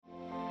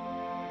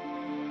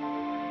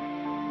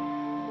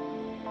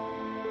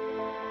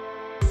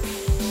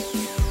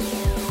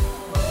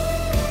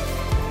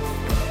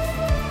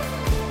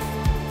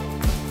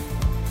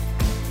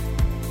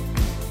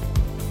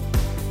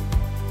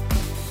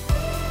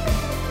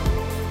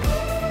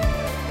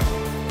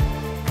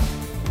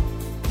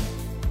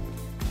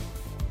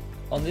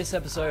On this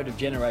episode of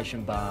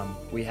Generation Balm,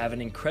 we have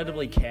an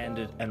incredibly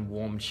candid and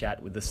warm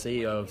chat with the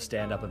CEO of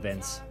Stand Up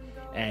Events,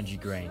 Angie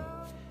Green.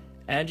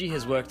 Angie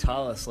has worked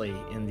tirelessly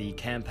in the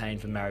campaign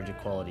for marriage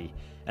equality,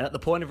 and at the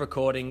point of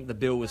recording, the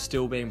bill was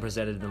still being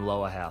presented in the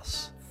lower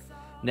house.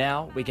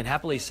 Now, we can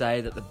happily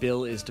say that the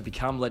bill is to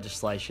become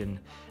legislation,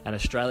 and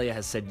Australia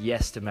has said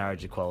yes to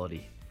marriage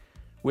equality.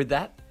 With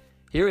that,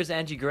 here is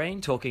Angie Green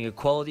talking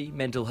equality,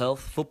 mental health,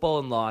 football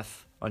and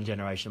life on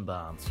Generation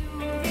Balm.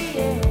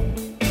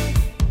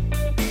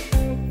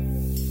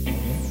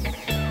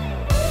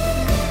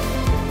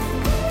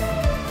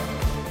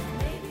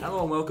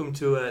 Hello and welcome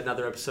to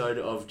another episode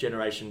of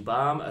Generation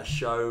Balm, a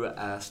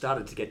show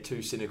started to get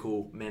two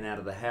cynical men out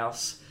of the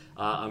house.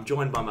 I'm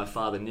joined by my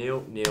father,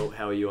 Neil. Neil,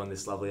 how are you on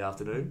this lovely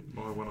afternoon?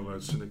 Am I one of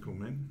those cynical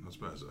men? I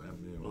suppose I am.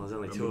 Yeah. Well, there's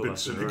only two of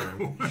us in the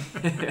room.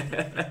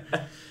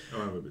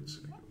 I'm a bit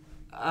cynical.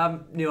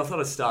 Neil, I thought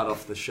I'd start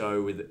off the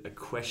show with a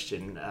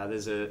question.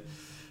 There's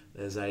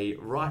a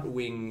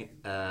right-wing,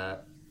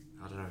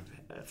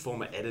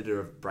 former editor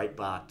of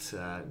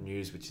Breitbart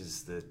News, which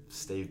is the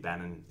Steve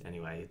Bannon.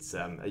 Anyway, it's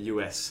a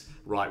US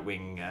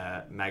right-wing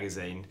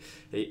magazine.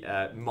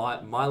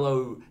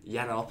 Milo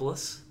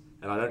Yiannopoulos.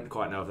 And I don't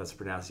quite know if that's a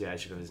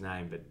pronunciation of his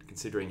name, but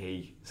considering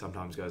he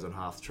sometimes goes on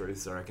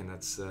half-truths, I reckon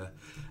that's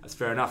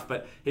fair enough.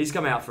 But he's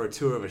come out for a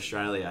tour of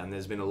Australia, and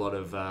there's been a lot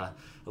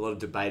of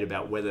debate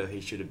about whether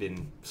he should have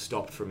been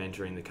stopped from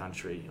entering the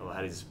country or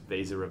had his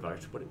visa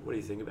revoked. What do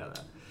you think about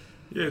that?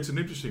 Yeah, it's an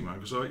interesting one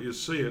because you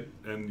see it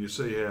and you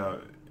see how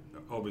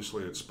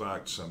obviously it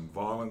sparked some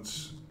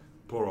violence.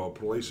 Poor old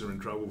police are in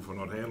trouble for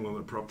not handling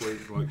it properly.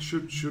 Like,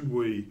 should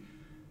we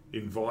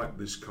invite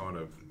this kind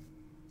of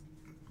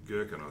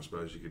gherkin, I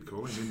suppose you could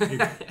call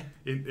him,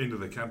 into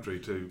the country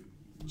to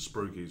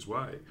spruik his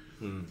way?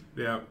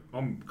 Now,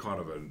 I'm kind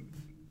of a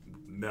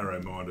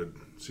narrow-minded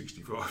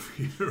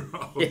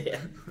 65-year-old,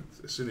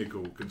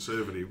 cynical,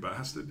 conservative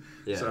bastard.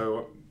 Yeah.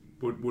 So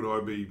would I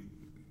be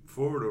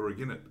for it or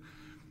against it?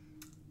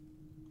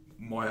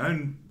 My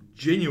own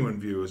genuine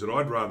view is that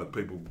I'd rather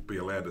people be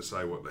allowed to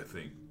say what they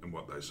think and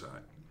what they say.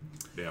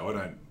 Now, I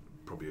don't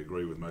probably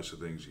agree with most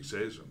of the things he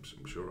says.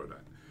 I'm sure I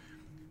don't.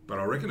 But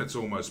I reckon it's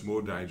almost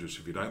more dangerous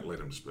if you don't let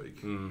him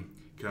speak.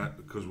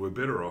 Because we're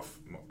better off,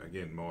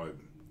 again, my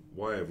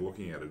way of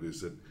looking at it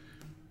is that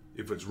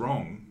if it's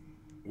wrong,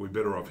 we're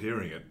better off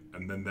hearing it,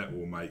 and then that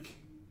will make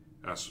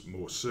us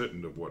more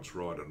certain of what's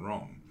right and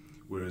wrong.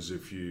 Whereas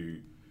if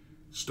you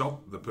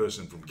stop the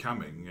person from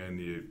coming and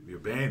you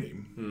ban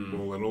him,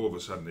 well, then all of a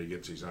sudden he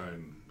gets his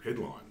own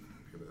headline.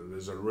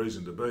 There's a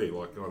reason to be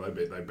like, oh,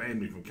 they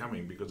banned me from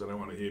coming because I don't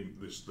want to hear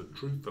the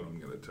truth that I'm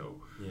going to tell.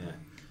 Yeah.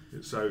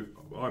 So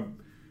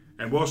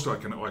and whilst I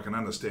can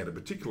understand it,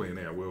 particularly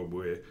in our world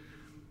where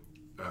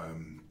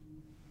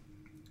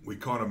we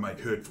kind of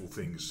make hurtful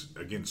things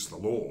against the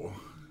law.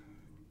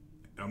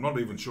 I'm not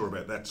even sure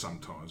about that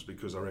sometimes,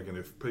 because I reckon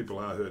if people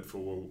are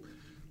hurtful, well,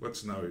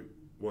 let's know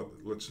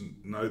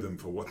them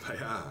for what they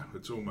are.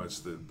 It's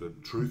almost the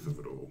truth of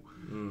it all.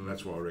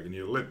 That's why I reckon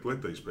you let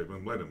these people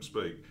and let them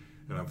speak.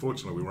 And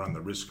unfortunately, we run the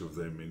risk of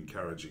them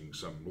encouraging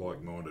some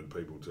like-minded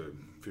people to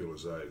feel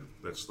as though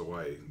that's the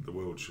way the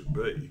world should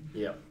be.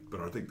 Yeah.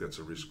 But I think that's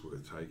a risk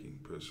worth taking,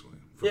 personally,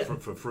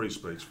 for free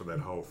speech, for that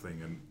whole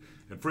thing.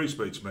 And free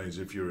speech means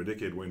if you're a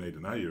dickhead, we need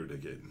to know you're a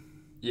dickhead.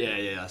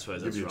 Yeah, I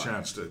suppose that's right. Give you a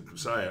chance to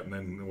say it, and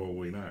then, well,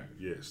 we know,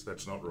 yes,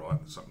 that's not right,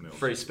 it's something else.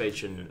 Free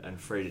speech and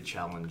free to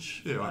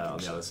challenge on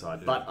the other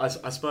side. Yeah. But I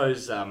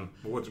suppose...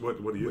 what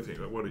do you think?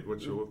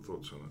 What's your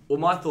thoughts on it? Well,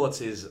 my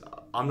thoughts is,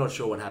 I'm not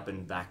sure what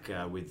happened back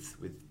with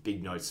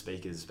big note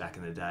speakers back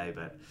in the day,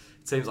 but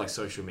it seems like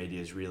social media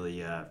has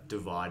really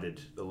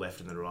divided the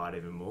left and the right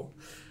even more.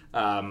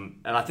 And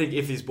I think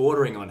if he's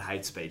bordering on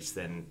hate speech,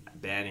 then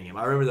banning him.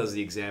 I remember there was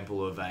the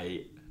example of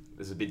it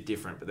was a bit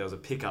different, but there was a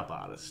pickup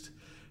artist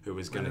who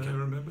was going to come. I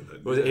remember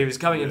that. He was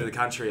coming into the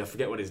country. I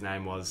forget what his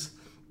name was,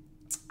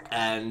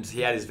 and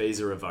he had his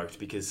visa revoked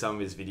because some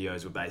of his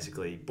videos were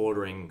basically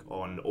bordering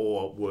on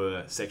or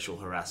were sexual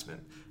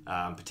harassment,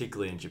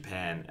 particularly in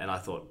Japan. And I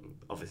thought,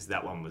 obviously,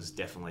 that one was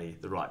definitely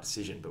the right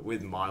decision. But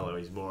with Milo,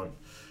 he's more,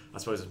 I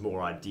suppose, it's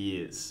more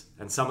ideas,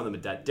 and some of them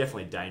are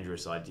definitely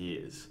dangerous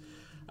ideas.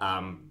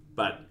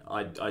 But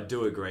I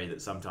do agree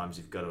that sometimes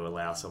you've got to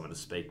allow someone to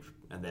speak,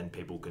 and then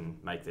people can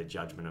make their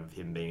judgment of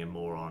him being a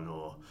moron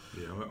or...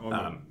 Yeah,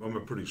 I'm a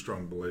pretty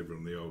strong believer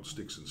in the old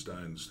sticks and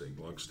stones thing.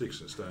 Like, sticks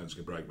and stones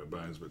can break my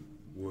bones, but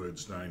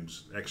words,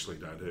 names actually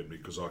don't hurt me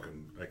because I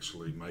can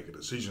actually make a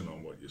decision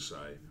on what you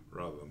say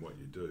rather than what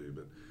you do.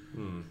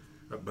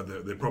 But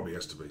there probably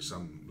has to be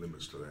some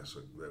limits to that,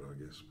 I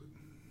guess. But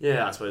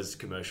yeah, I suppose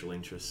commercial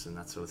interests and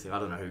that sort of thing. I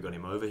don't know who got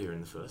him over here in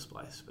the first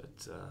place,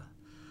 but...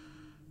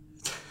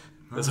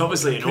 There's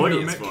obviously an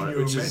audience for it,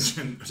 which is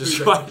who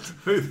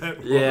that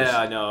was. Yeah,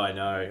 I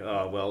know.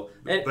 Oh, well.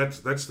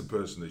 That's the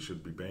person who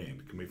should be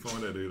banned. Can we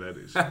find out who that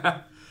is?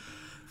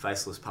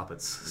 Faceless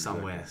puppets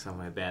somewhere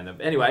banned them.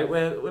 Anyway,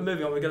 we're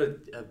moving on. We've got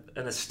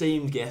an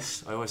esteemed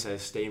guest. I always say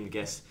esteemed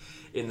guest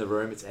in the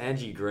room. It's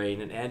Angie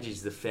Green, and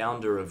Angie's the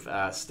founder of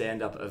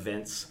Stand Up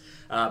Events.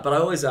 But I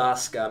always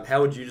ask,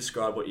 how would you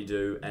describe what you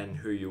do and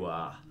who you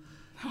are?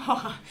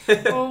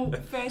 Well,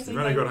 firstly,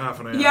 you've only got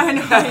half an hour. Yeah,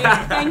 no,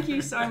 yeah. Thank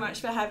you so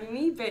much for having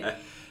me. But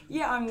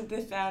yeah, I'm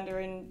the founder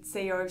and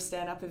CEO of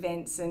Stand Up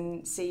Events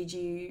and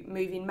CG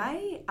Move in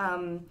May.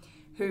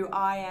 Who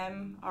I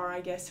am, or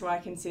I guess who I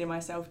consider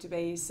myself to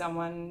be, is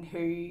someone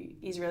who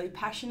is really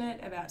passionate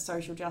about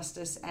social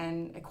justice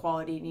and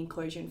equality and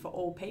inclusion for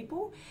all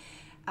people.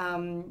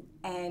 And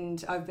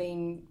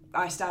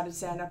I started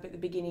Stand Up at the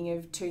beginning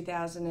of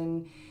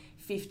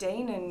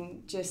 2015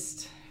 and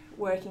just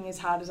working as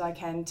hard as I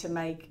can to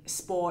make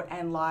sport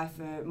and life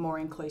a more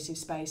inclusive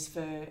space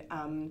for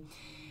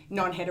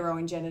non-hetero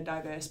and gender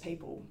diverse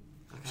people.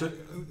 So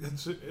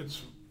it's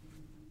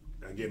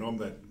again, I'm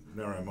that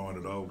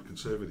narrow-minded old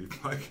conservative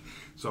bloke,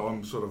 so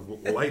I'm sort of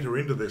later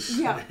into this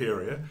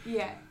area.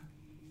 Yeah.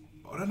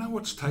 I don't know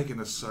what's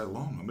taken us so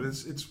long. I mean,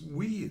 it's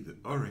weird.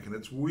 I reckon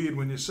it's weird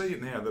when you see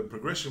it now. The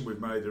progression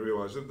we've made to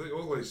realise that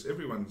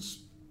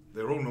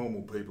they're all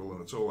normal people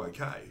and it's all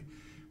okay.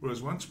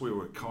 Whereas once we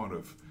were kind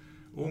of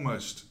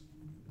almost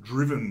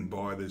driven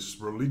by this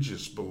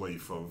religious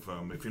belief of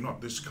if you're not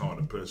this kind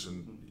of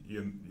person,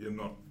 you're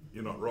not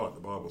right.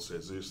 The Bible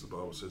says this, the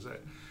Bible says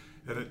that,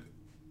 and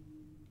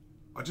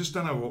I just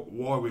don't know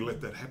why we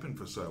let that happen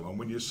for so long.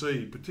 When you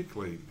see,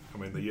 particularly,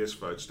 the yes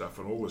vote stuff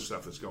and all the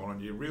stuff that's going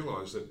on, you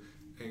realise that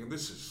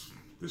this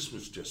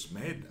was just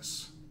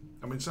madness.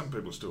 I mean, some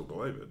people still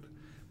believe it,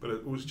 but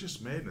it was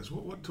just madness.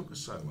 What took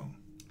us so long?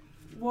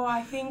 Well,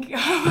 I think it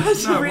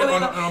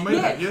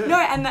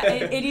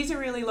is a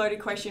really loaded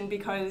question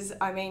because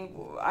I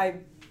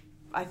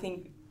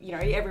think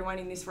everyone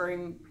in this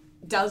room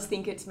does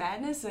think it's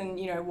madness, and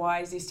why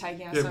is this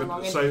taking us so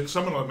long? So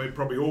someone like me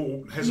probably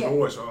hasn't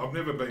always. I've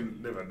never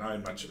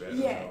known much about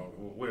it.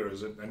 Where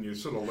is it? And you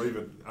sort of leave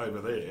it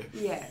over there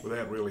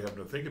without really having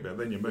to think about it.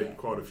 Then you meet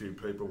quite a few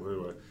people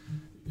who are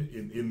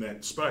in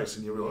that space,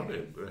 and you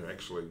realise they're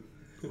actually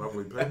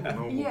lovely people,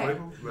 normal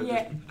people.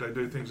 They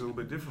do things a little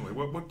bit differently.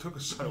 What took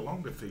us so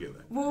long to figure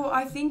that? Well,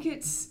 I think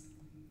it's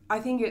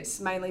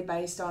mainly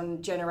based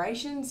on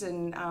generations,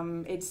 and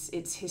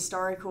it's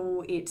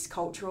historical, it's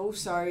cultural.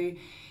 So,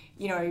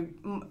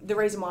 the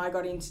reason why I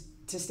got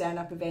into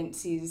stand-up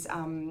events is,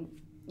 I'm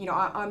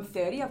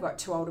 30, I've got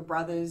two older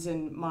brothers,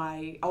 and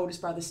my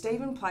oldest brother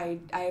Stephen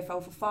played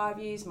AFL for 5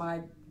 years.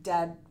 My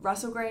dad,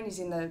 Russell Green, is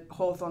in the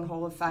Hawthorn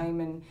Hall of Fame,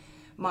 and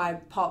my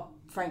pop,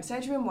 Frank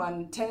Sedgman,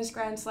 won tennis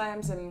Grand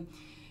Slams. And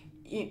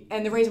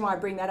the reason why I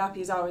bring that up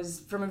is I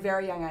was, from a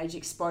very young age,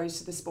 exposed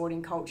to the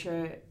sporting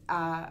culture,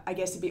 I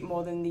guess a bit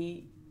more than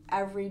the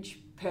average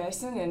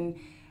person. And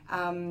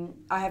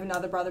I have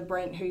another brother,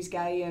 Brent, who's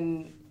gay,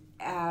 and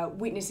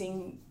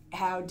witnessing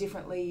how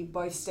differently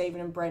both Stephen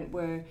and Brent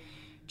were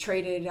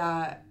treated,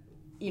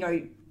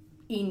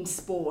 in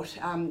sport,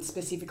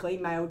 specifically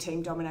male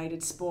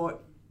team-dominated sport.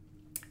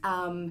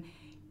 I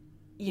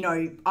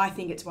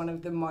think it's one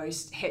of the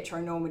most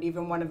heteronormative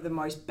and one of the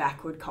most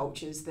backward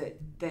cultures that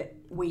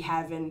we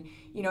have, and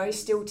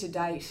still to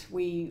date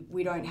we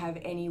don't have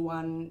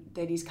anyone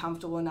that is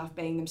comfortable enough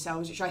being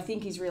themselves, which I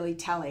think is really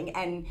telling.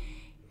 And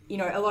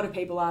a lot of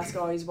people ask,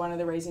 is one of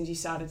the reasons you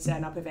started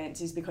stand-up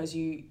events is because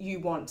you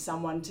want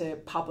someone to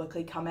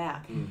publicly come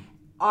out.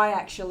 I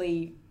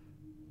actually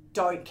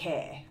don't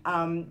care.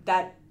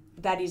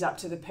 That is up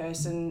to the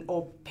person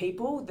or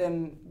people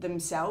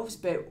themselves.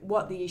 But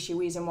what the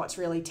issue is and what's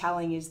really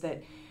telling is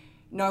that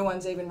no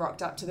one's even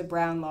rocked up to the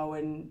Brownlow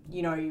and,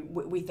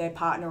 with their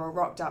partner, or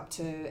rocked up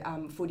to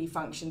footy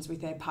functions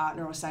with their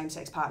partner or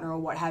same-sex partner or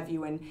what have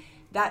you. And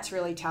that's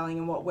really telling.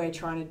 And what we're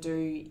trying to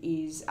do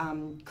is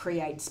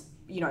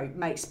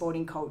make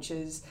sporting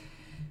cultures,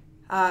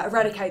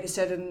 eradicate the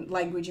certain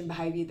language and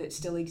behaviour that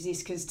still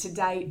exists. Because to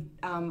date,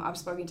 I've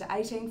spoken to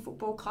 18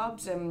 football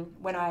clubs, and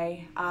when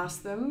I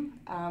ask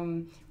them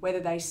whether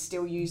they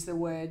still use the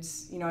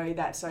words,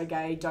 that's so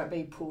gay, don't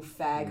be pull,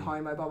 fag,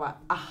 homo, blah, blah,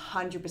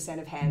 100%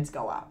 of hands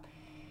go up.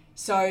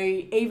 So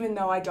even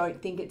though I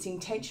don't think it's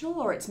intentional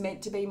or it's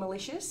meant to be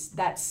malicious,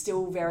 that's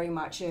still very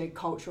much a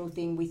cultural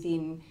thing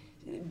within,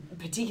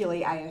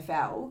 particularly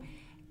AFL.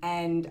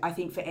 And I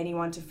think for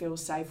anyone to feel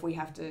safe, we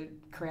have to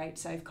create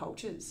safe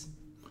cultures.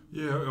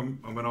 Yeah,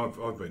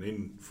 I've been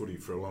in footy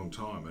for a long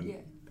time,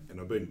 and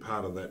I've been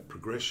part of that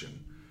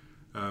progression.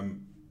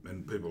 And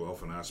people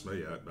often ask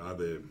me, are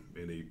there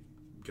any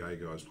gay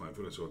guys playing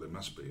footy? So there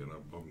must be, and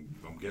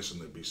I'm guessing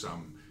there'd be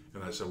some.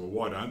 And they say, well,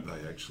 why don't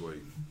they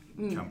actually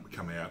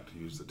come out, to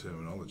use the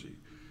terminology?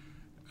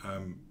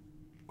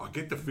 I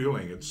get the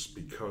feeling it's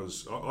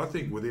because I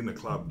think within the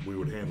club we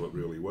would handle it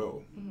really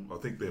well. I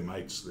think their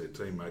mates, their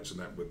teammates, and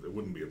that it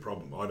wouldn't be a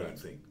problem. I don't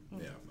think. Now,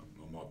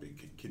 I might be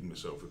kidding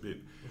myself a bit.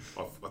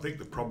 I think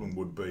the problem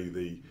would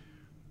be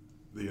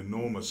the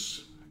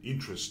enormous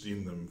interest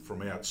in them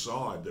from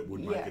outside that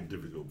would make it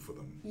difficult for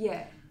them.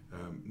 Yeah.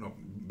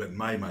 But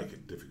may make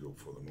it difficult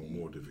for them, or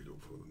more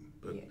difficult for them.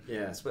 But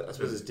I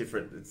suppose it's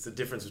different. It's the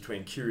difference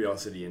between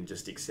curiosity and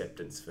just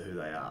acceptance for who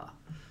they are.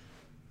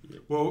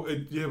 Well,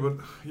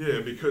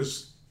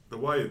 because the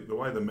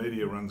way the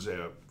media runs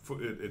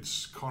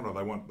it's kind of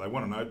they want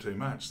to know too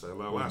much.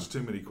 They'll ask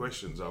too many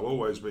questions. They'll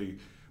always be,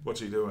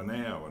 what's he doing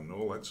now, and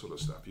all that sort of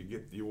stuff.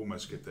 You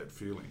almost get that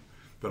feeling.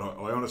 But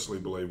I honestly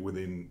believe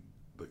within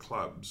the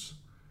clubs,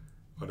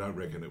 I don't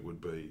reckon it would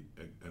be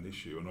an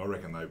issue, and I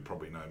reckon they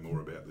probably know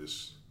more about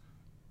this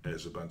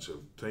as a bunch of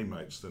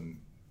teammates than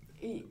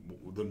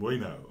we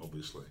know,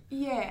 obviously.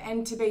 Yeah,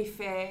 and to be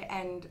fair,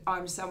 and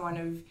I'm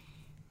someone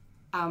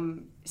of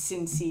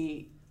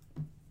sincere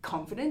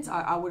confidence.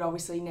 I would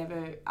obviously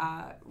never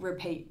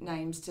repeat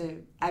names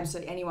to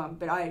absolutely anyone,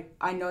 but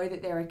I know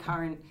that there are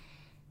current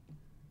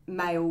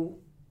male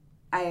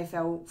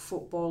AFL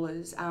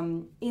footballers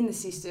in the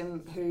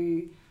system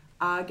who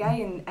are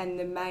gay, and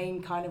the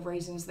main kind of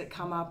reasons that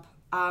come up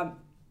are,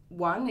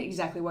 one,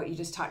 exactly what you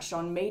just touched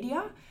on,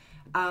 media,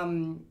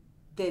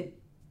 that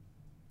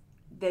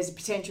there's a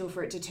potential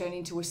for it to turn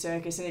into a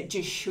circus, and it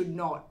just should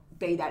not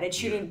be that. It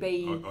shouldn't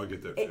be... I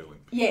get that feeling.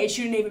 Yeah, it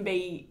shouldn't even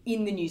be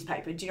in the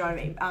newspaper, do you know what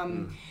I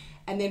mean?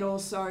 And then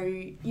also,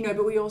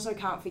 but we also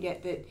can't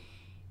forget that,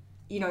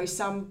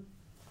 some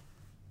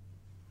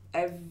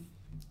of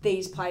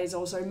these players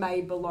also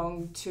may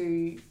belong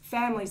to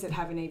families that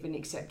haven't even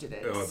accepted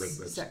it. I think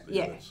that's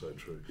so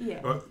true.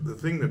 Yeah. The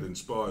thing that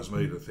inspires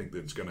me to think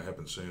that it's going to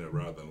happen sooner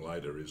rather than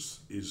later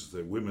is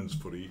the women's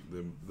footy,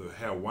 the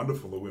how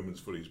wonderful the women's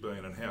footy's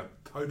been, and how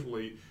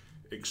totally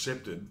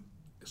accepted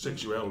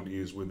sexuality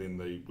is within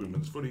the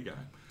women's footy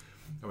game.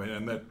 I mean,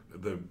 and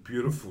the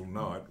beautiful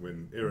night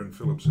when Erin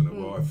Phillips and her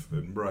wife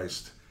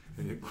embraced,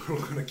 and you're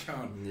looking at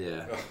going,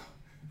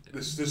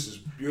 this is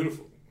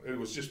beautiful. It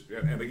was just,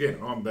 and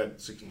again, I'm that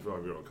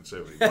 65-year-old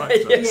conservative bloke.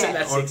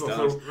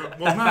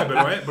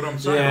 But I'm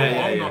saying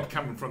I'm not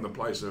coming from the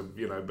place of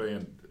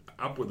being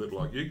up with it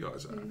like you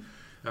guys are.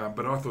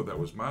 But I thought that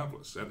was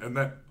marvellous, and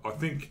that I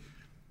think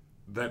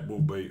that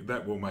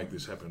will make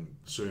this happen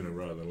sooner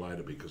rather than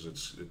later, because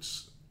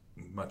it's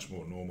much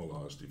more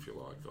normalised, if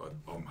you like.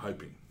 I'm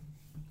hoping,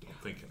 I'm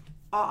thinking.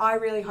 I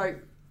really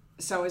hope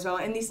so as well,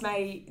 and this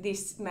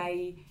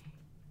may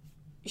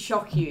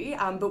shock you,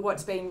 but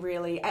what's been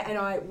really,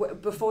 and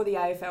before the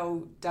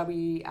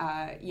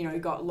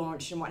AFLW got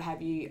launched and what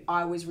have you,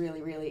 I was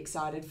really, really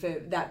excited for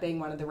that being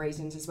one of the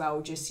reasons as well.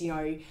 Just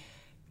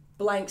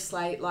blank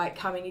slate, like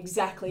coming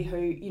exactly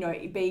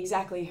be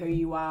exactly who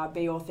you are,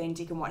 be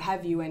authentic and what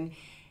have you. And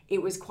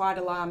it was quite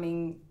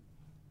alarming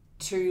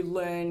to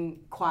learn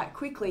quite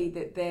quickly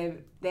that there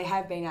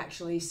have been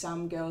actually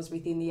some girls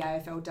within the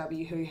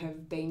AFLW who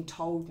have been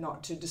told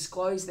not to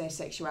disclose their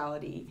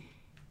sexuality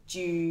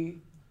due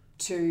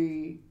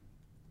to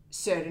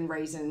certain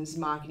reasons,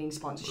 marketing,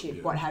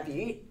 sponsorship, what have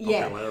you.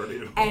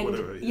 Popularity and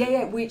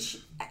whatever. Which,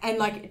 and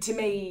like, to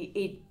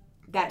me,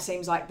 that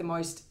seems like the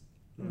most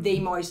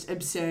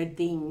absurd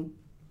thing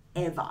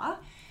ever.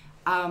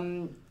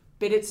 But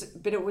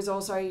it was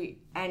also,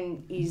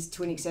 and is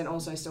to an extent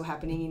also still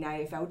happening in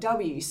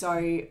AFLW.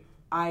 So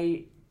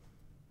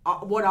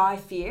what I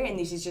fear, and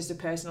this is just a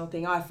personal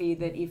thing, I fear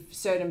that if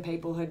certain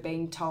people had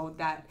been told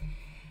that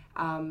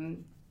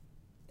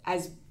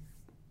as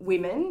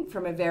women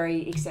from a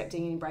very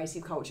accepting and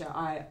embracive culture,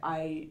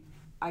 I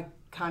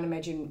can't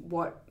imagine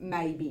what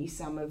maybe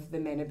some of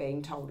the men are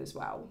being told as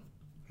well.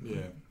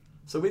 Yeah.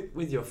 So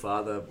with your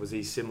father, was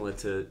he similar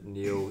to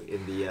Neil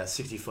in the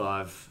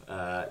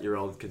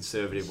 65-year-old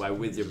conservative way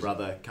with your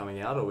brother coming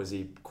out, or was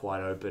he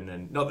quite open?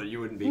 And not that you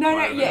wouldn't be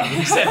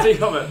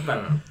accepting of it,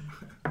 but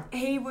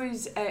he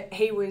was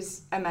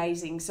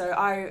amazing. So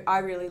I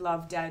really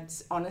love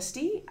Dad's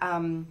honesty.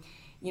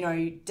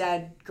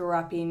 Dad grew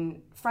up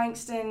in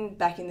Frankston.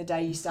 Back in the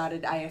day, you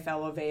started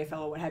AFL or VFL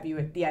or what have you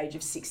at the age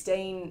of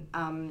 16.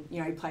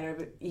 He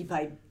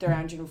played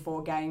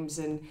 304 games,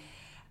 and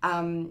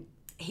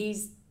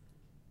his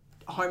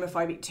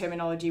homophobic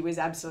terminology was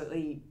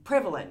absolutely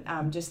prevalent.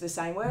 Just the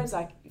same words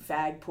like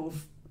fag,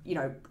 poof,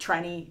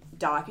 tranny,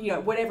 dyke,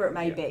 whatever it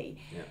may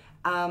be. Yeah.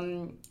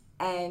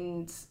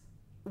 And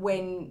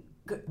when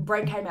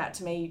Brent came out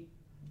to me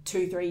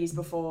 2-3 years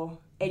before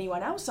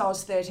anyone else, I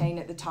was 13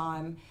 at the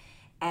time,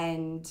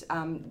 and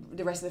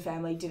the rest of the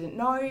family didn't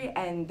know.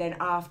 And then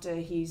after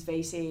his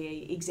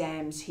VCE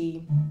exams,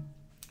 he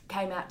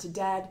came out to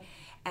Dad,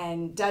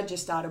 and Dad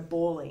just started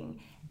bawling,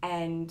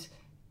 and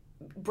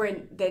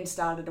Brent then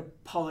started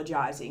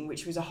apologising,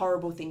 which was a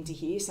horrible thing to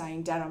hear,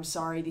 saying, "Dad, I'm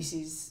sorry, this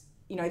is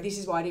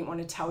why I didn't want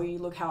to tell you,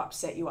 look how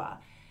upset you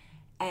are."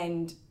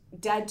 And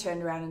Dad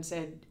turned around and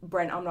said,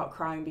 "Brent, I'm not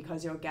crying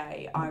because you're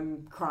gay,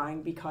 I'm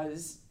crying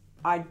because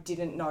I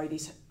didn't know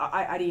this,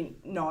 I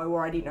didn't know,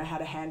 or I didn't know how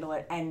to handle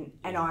it, and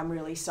I'm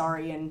really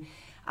sorry." And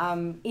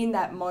in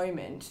that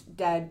moment,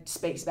 Dad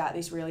speaks about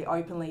this really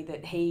openly,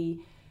 that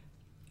he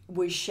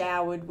was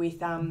showered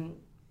with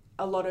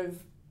a lot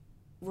of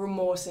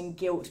remorse and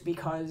guilt,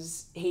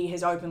 because he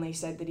has openly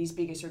said that his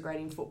biggest regret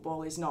in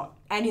football is not,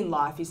 and in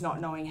life, is not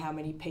knowing how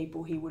many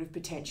people he would have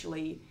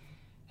potentially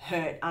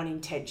hurt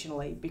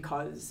unintentionally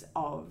because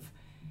of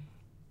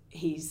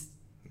his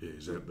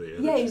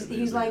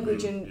his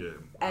language and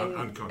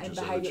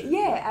behaviour.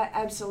 Yeah,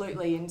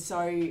 absolutely. And so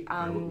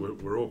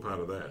we're all part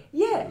of that.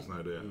 Yeah, there's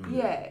no doubt.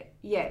 Yeah,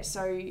 yeah,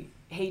 so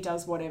he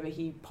does whatever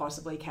he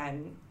possibly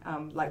can,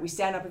 like with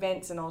stand-up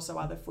events and also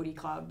other footy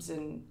clubs,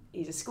 and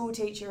he's a school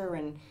teacher,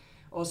 and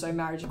also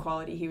marriage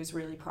equality. He was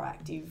really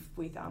proactive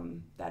with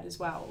that as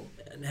well.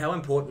 And how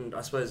important,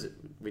 I suppose,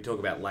 we talk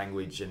about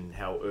language and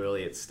how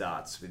early it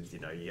starts with, you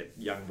get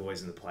young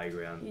boys in the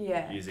playground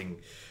using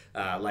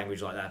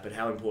language like that, but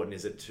how important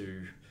is it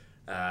to,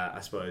 I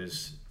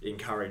suppose,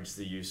 encourage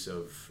the use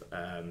of,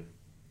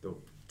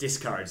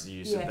 discourage the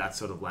use of that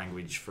sort of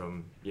language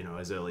from,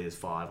 as early as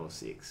 5 or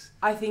 6?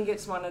 I think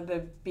it's one of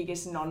the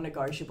biggest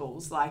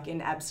non-negotiables, like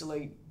an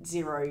absolute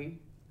zero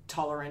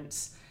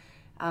tolerance.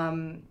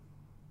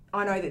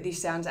 I know that this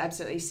sounds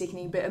absolutely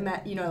sickening, but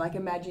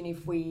imagine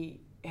if we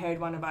heard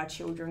one of our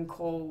children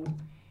call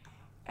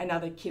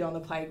another kid on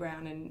the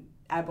playground an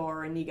abba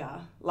or a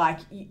nigger. Like,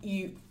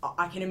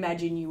 I can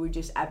imagine you would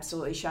just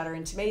absolutely shudder.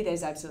 And to me,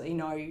 there's absolutely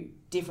no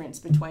difference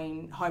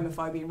between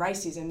homophobia and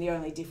racism. The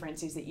only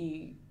difference is that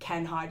you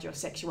can hide your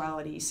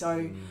sexuality.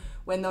 So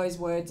when those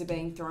words are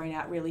being thrown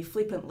out really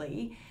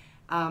flippantly,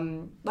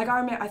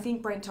 I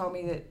think Brent told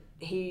me that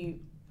he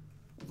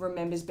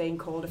remembers being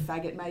called a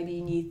faggot maybe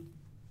in year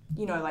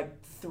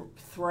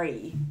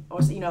 3 or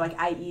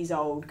 8 years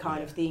old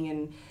kind of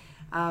thing,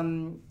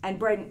 and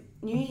Brent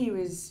knew he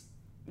was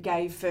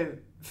gay for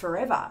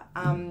forever,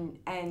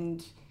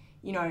 and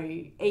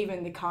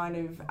even the kind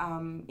of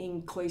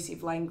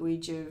inclusive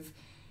language of,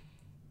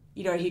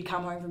 he'd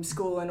come home from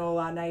school and all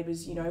our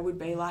neighbours would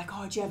be like,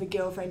 oh, do you have a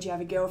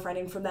girlfriend,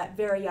 and from that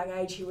very young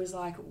age he was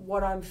like,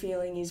 what I'm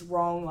feeling is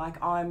wrong,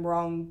 like I'm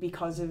wrong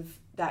because of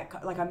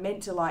that, like I'm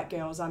meant to like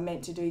girls, I'm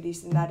meant to do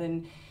this and that,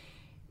 and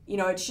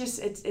it's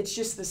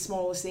just the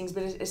smallest things,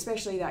 but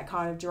especially that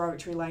kind of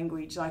derogatory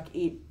language, I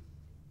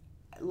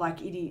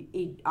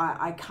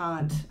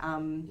can't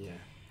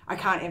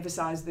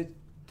emphasize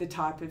the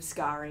type of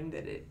scarring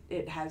that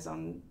it has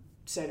on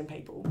certain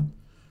people.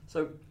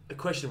 So a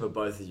question for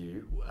both of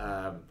you,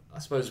 I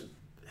suppose,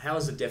 how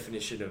has the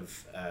definition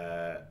of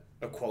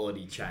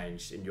equality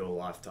changed in your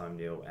lifetime,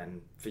 Neil,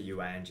 and for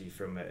you, Angie,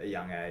 from a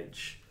young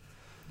age?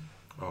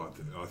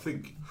 I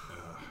think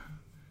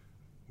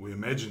we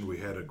imagined we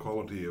had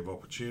equality of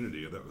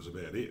opportunity, and that was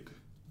about it,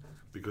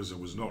 because it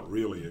was not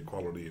really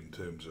equality in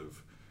terms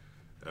of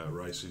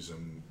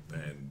racism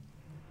and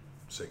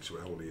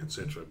sexuality,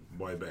 etc.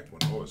 Way back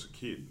when I was a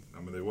kid.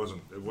 I mean, it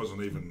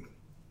wasn't even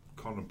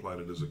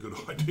contemplated as a good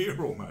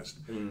idea almost.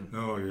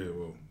 Oh yeah,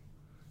 well,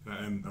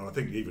 and I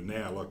think even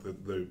now, like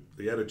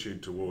the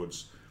attitude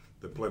towards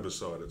the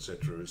plebiscite,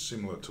 etc., is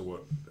similar to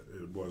what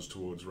it was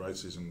towards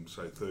racism,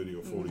 say 30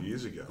 or 40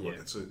 years ago. Like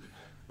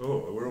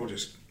we're all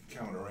just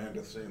coming around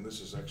to saying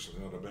this is actually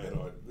not a bad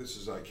idea. This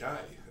is okay.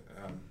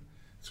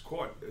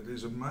 It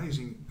is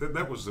amazing.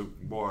 That was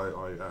why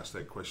I asked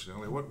that question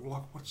earlier.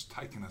 What's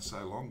taken us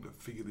so long to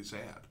figure this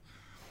out?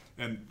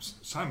 And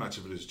so much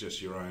of it is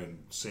just your own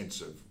sense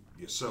of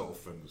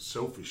yourself and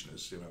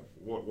selfishness.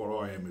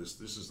 What I am is,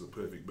 this is the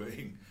perfect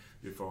being.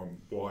 If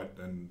I'm white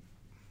and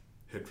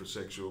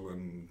heterosexual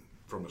and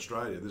from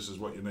Australia, this is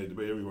what you need to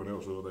be. Everyone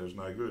else, there's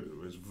no good.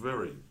 We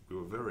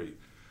were very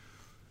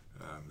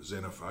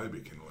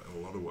xenophobic in a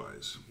lot of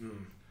ways.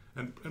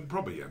 And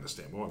probably you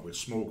understand why. We're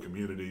small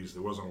communities,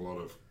 there wasn't a lot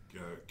of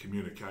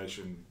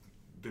communication,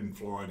 didn't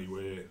fly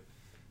anywhere,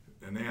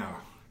 and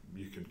now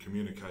you can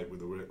communicate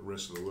with the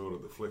rest of the world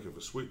at the flick of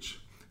a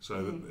switch.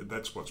 So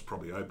that's what's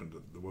probably opened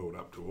the world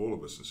up to all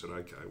of us and said,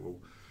 okay, well,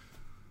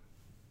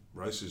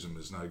 racism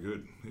is no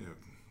good.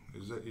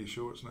 Is that, you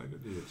sure it's no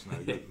good? Yeah, it's no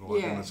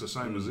good. And it's the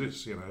same as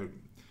this,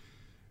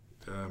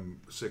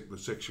 the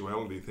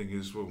sexuality thing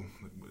is, well,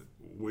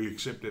 we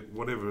accept it,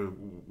 whatever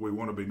we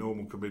want to be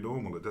normal can be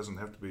normal. It doesn't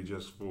have to be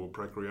just for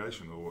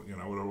procreation or,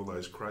 all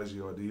those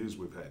crazy ideas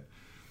we've had.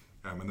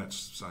 And that's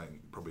saying,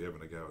 probably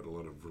having a go at a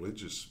lot of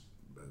religious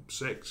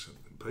sects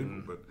and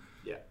people, but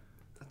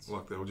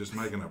like they were just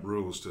making up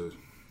rules to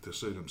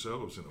suit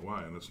themselves in a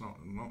way, and it's not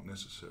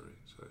necessary.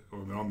 So, I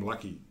mean, I'm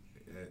lucky,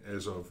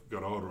 as I've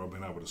got older, I've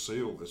been able to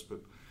see all this,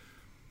 but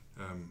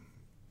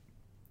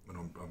and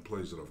I'm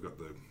pleased that I've got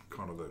the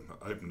kind of the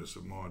openness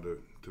of mind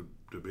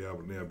to be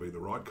able to now be the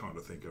right kind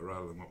of thinker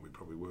rather than what we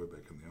probably were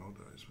back in the old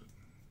days. But.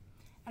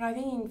 And I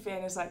think, in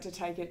fairness, like, to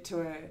take it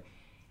to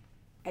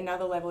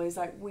another level is,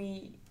 like,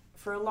 we,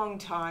 for a long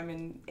time,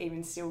 and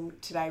even still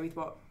today with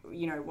what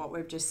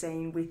we've just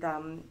seen with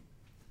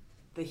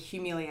the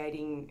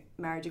humiliating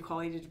marriage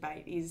equality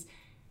debate, is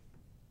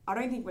I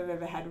don't think we've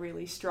ever had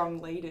really strong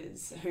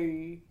leaders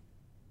who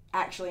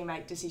actually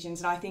make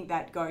decisions. And I think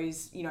that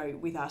goes,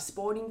 with our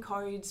sporting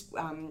codes,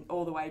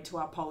 all the way to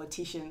our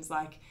politicians.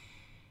 Like,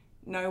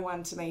 no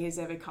one to me has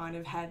ever kind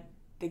of had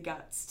the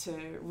guts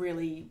to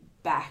really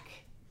back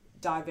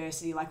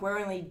diversity. Like, we're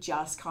only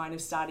just kind of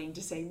starting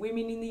to see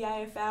women in the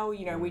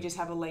AFL. We just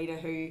have a leader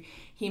who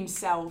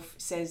himself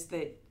says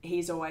that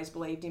he's always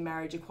believed in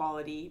marriage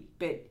equality,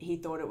 but he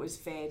thought it was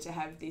fair to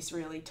have this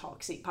really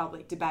toxic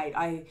public debate.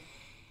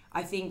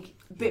 I think,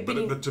 but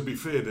to be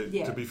fair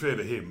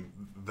to him,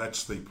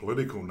 that's the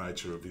political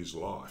nature of his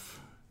life.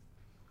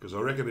 Because I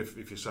reckon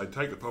if you say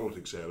take the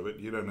politics out of it,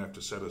 you don't have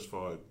to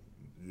satisfy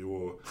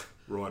your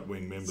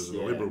right-wing members of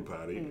the Liberal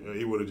Party,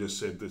 he would have just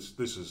said,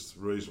 this is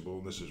reasonable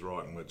and this is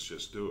right and let's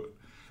just do it,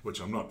 which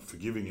I'm not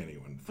forgiving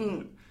anyone for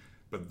that.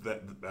 But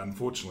that,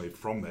 unfortunately,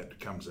 from that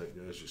comes,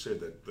 as you said,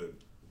 that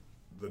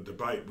the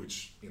debate,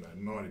 which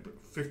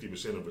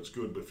 50% of it's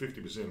good, but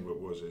 50% of it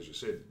was, as you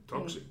said,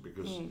 toxic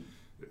because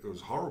it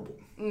was horrible.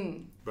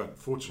 But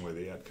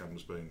fortunately, the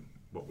outcome's been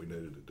what we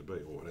needed it to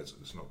be, or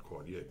it's not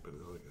quite yet, but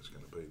I think it's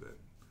going to be that.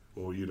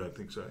 Or you don't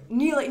think so?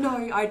 Nearly,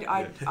 no, I do.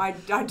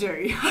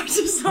 I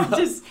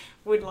just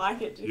would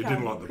like it to You come.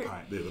 didn't like the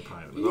pain, the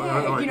pain of it.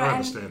 Yeah, I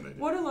understand that.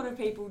 What a lot of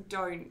people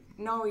don't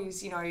know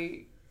is,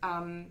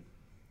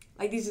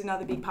 like this is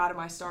another big part of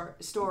my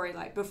story.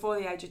 Like before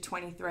the age of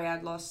 23,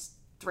 I'd lost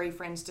 3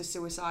 friends to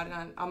suicide,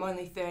 and I'm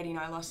only 30, and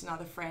I lost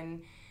another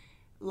friend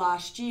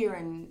last year.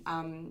 And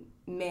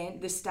men,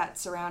 the stats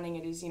surrounding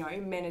it is,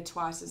 men are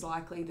twice as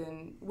likely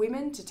than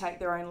women to take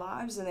their own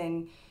lives, and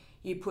then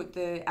you put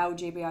the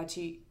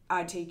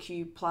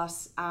LGBTIQ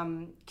plus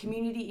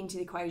community into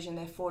the equation,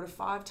 they're 4 to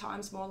 5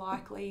 times more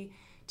likely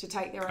to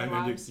take their own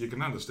lives. You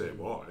can understand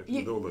why,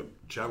 with all the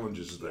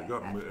challenges that they've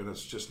got, and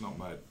it's just not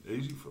made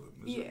easy for them,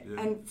 is it?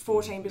 Yeah. And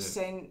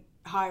 14%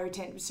 higher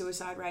attempted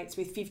suicide rates,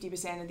 with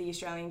 50% of the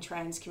Australian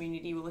trans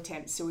community will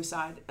attempt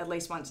suicide at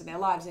least once in their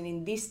lives. And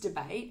in this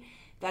debate,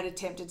 that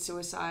attempted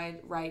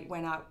suicide rate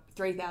went up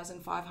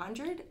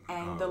 3,500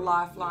 and the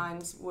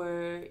lifelines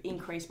were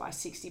increased by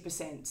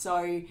 60%.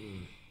 So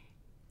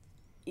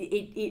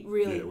it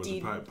really it was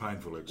did... a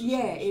painful exercise.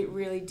 Yeah, it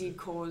really did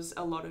cause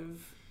a lot of...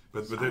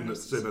 But then a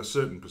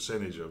certain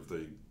percentage of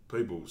the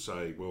people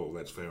say, well,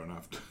 that's fair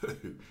enough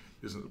too.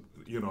 Isn't it?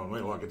 You know what I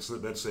mean? Like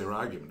that's their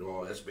argument.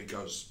 Oh, that's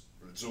because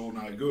it's all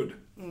no good.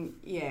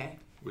 Yeah.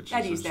 Which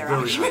that is their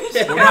argument.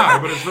 Well, no,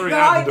 but it's very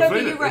hard to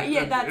defend it. Right.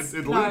 Yeah,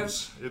 it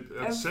lives.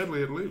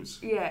 Sadly, it lives.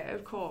 Yeah,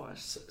 of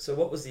course. So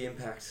what was the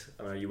impact?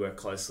 I know you work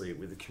closely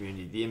with the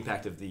community. The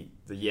impact of the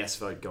yes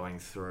vote going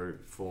through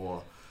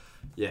for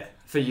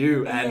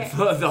you and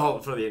for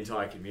the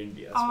entire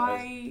community,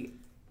 I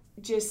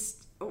suppose.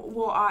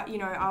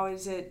 I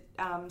was at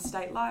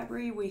State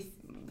Library with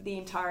the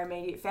entire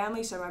immediate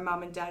family, so my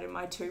mum and dad and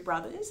my 2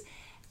 brothers,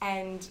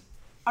 and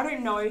I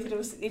don't know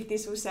if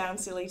this will sound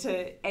silly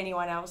to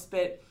anyone else,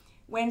 but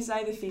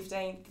Wednesday the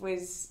 15th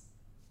was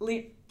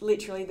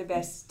literally the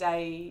best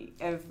day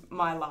of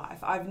my life.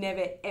 I've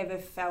never ever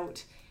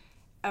felt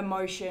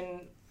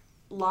emotion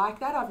like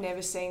that. I've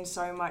never seen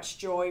so much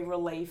joy,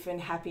 relief and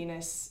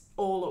happiness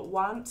all at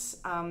once.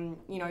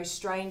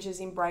 Strangers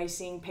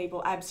embracing,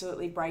 people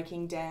absolutely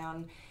breaking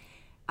down.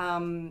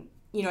 And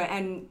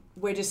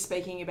we're just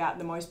speaking about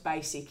the most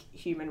basic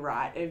human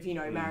right of,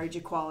 marriage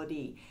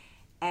equality,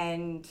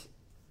 and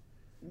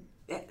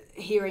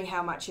hearing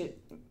how much it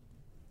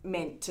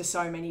meant to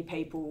so many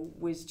people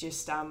was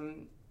just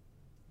one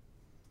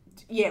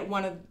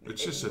of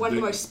the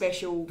most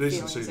special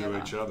decency feelings to ever.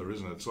 each other,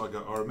 isn't it? It's like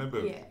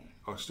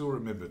I still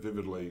remember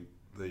vividly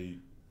the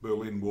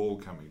Berlin Wall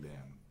coming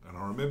down, and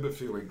I remember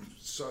feeling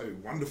so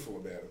wonderful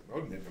about it.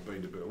 I'd never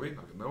been to Berlin,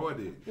 I had no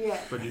idea. Yeah.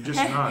 But you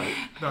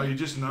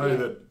just know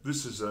that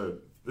this is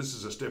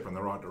a step in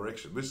the right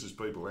direction. This is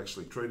people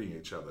actually treating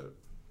each other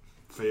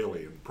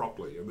fairly and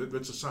properly, and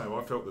that's the same.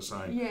 I felt the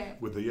same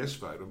with the yes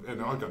vote,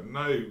 and I got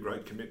no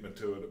great commitment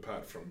to it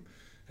apart from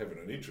having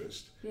an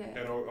interest. Yeah.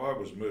 And I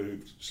was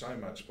moved so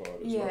much by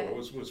it as well.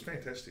 It was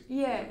fantastic.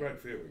 Yeah. It was a great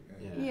feeling.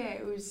 Yeah,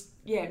 it was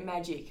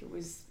magic. It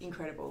was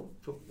incredible.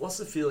 But what's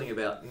the feeling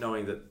about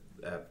knowing that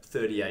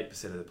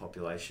 38% of the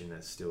population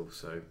are still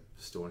so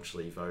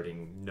staunchly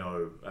voting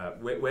no?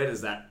 Where does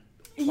that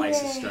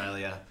place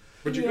Australia?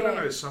 But you've got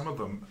to know some of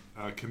them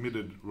are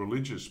committed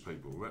religious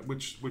people,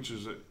 which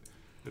is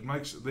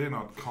they're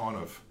not kind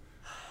of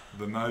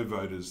the no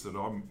voters that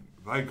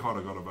they kind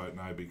of got to vote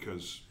no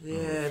because...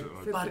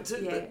 But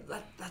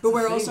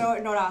we're also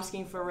not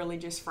asking for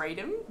religious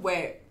freedom,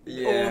 where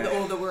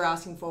all that we're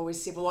asking for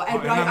was civil law.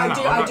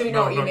 I do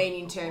know what you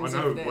mean in terms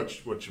of the... I know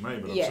what you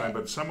mean, but I'm saying,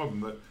 but some of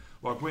them that,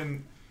 like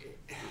when...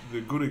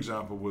 The good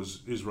example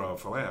was Israel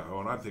Folau, who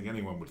I don't think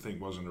anyone would think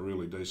wasn't a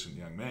really decent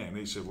young man.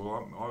 He said,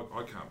 well,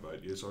 I can't vote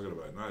yes, I've got to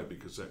vote no,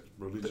 because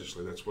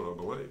religiously that's what I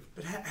believe.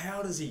 But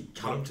how does he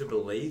come to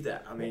believe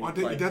that? I mean,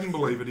 he doesn't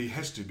believe it, he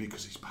has to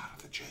because he's part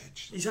of the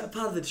church. He's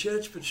part of the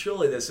church, but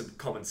surely there's some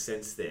common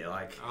sense there.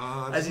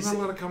 There's not a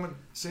lot of common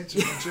sense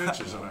in the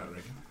churches, I don't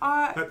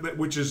reckon.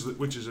 Which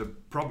is a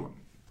problem.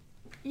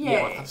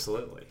 Yeah,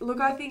 absolutely. Look,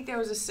 I think there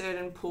was a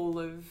certain pool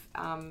of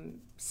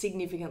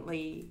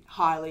significantly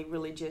highly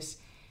religious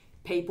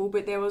people,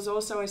 but there was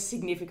also a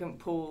significant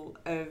pool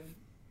of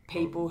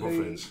people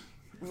who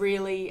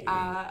really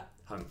are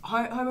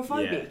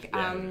homophobic.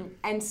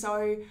 And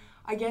so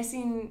I guess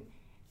in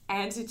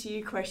answer to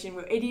your question,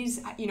 it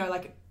is,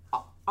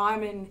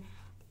 I'm an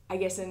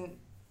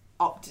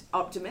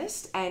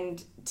optimist,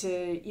 and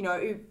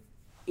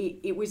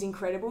it was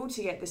incredible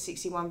to get the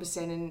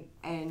 61%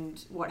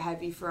 and what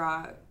have you for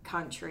our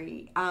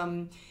country.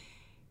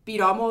 But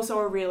I'm also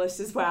a realist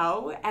as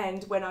well,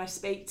 and when I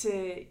speak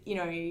to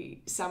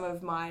some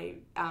of my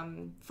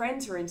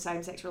friends who are in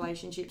same-sex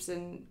relationships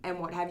and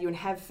what have you, and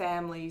have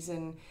families,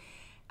 and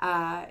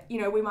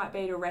we might be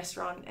at a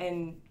restaurant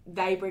and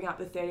they bring up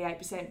the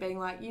 38%, being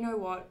like, you know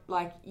what,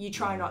 like, you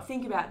try not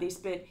think about this,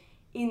 but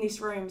in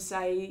this room,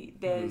 say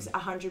there's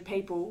 100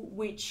 people,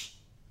 which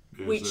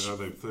are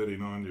they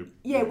 39?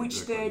 Which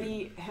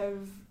 30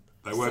 have.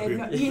 They won't be in,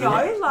 they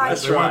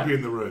won't be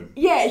in the room.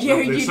 Yeah,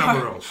 they're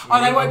somewhere else.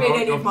 They won't be at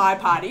any of my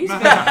parties. No,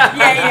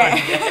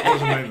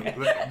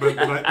 but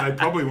they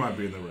probably won't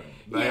be in the room.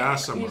 They are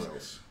somewhere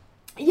else.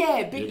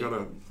 Yeah, but you've got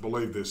to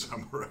believe there's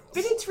somewhere else.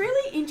 But it's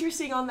really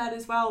interesting on that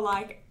as well.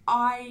 Like,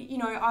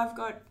 I've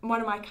got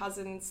one of my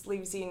cousins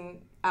works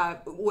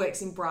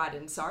in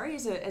Brighton,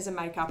 as a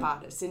makeup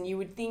artist, and you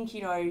would think,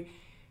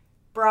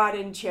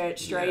 Brighton,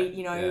 Church Street,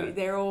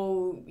 they're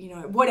all,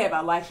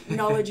 whatever, like,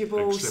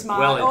 knowledgeable,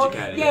 smart,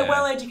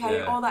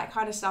 well-educated, all that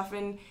kind of stuff.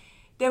 And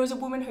there was a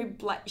woman who,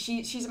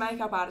 she's a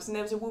makeup artist, and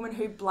there was a woman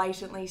who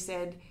blatantly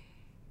said,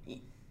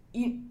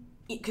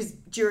 because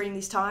during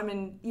this time,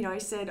 and,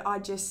 said, I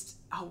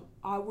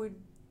would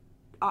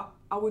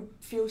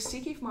feel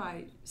sick if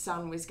my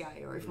son was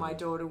gay or if my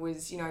daughter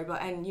was, and,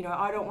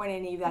 I don't want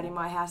any of that in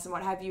my house and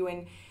what have you.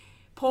 And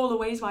Paul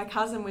Louise, my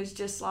cousin, was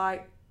just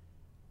like,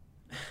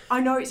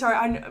 ma'am,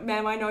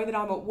 I know that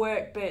I'm at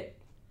work, but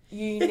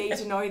you need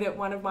to know that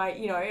one of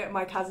my,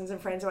 my cousins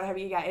and friends or what have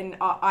you, and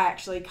I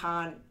actually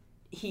can't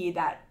hear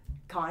that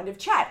kind of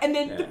chat. And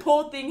then the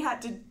poor thing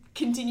had to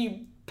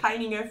continue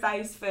painting her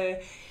face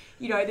for,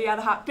 the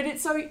other half. But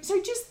it's so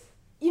just,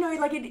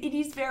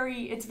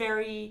 it's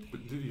very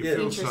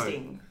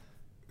interesting.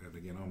 And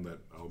again, I'm that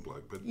old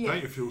bloke, but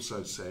don't you feel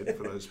so sad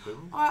for those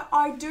people?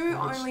 I do,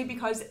 only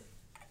because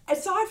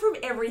aside from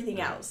everything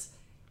else,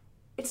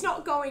 it's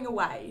not going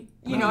away,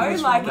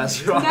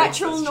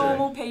 natural,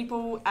 normal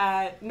people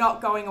are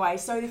not going away.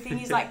 So the thing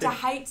is, like, to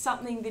hate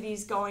something that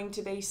is going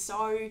to be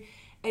so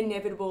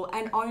inevitable,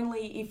 and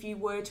only if you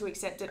were to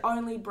accept it,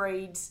 only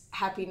breeds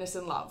happiness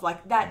and love.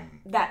 Like,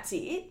 that's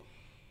it.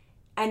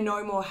 And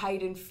no more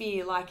hate and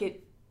fear. Like,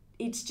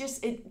 it's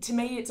just, to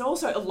me, it's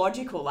also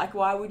illogical. Like,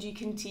 why would you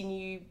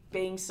continue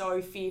being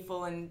so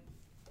fearful and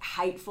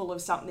hateful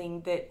of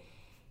something that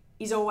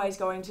is always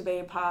going to be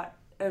a part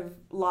of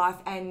life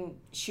and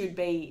should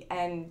be,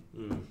 and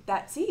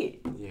that's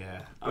it.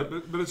 Yeah.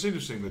 But it's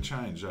interesting, the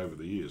change over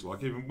the years.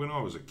 Like, even when I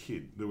was a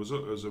kid, there was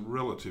a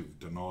relative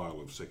denial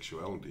of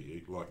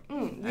sexuality, like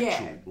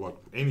like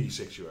any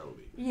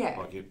sexuality. Yeah.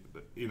 Like, it,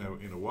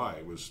 in a way,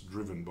 it was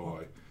driven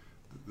by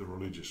the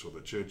religious or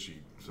the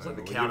churchy. It's like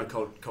the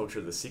counterculture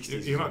of the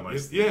 60s.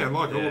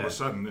 All of a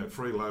sudden,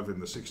 free love in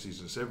the 60s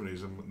and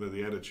 70s, and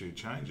the attitude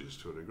changes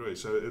to a degree.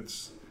 So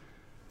it's,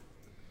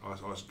 I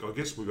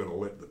guess we've got to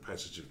let the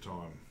passage of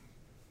time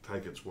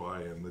take its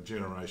way, and the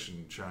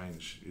generation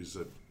change is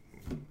that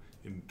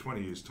in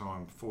 20 years'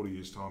 time, 40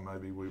 years' time,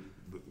 maybe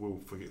we'll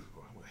forget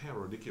how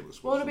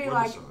ridiculous. Well, it'll be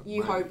like,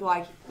 hope,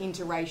 like,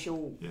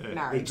 interracial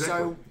marriage.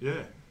 Exactly. So,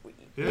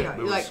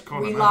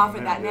 we laugh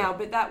at that now,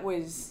 but that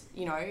was,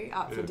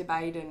 up for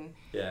debate, and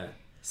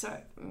so.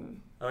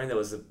 I mean, there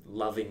was a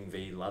Loving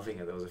v. Loving,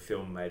 and there was a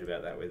film made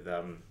about that with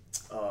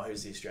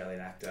who's the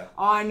Australian actor?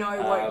 I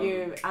know what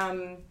you.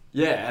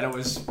 Yeah, and it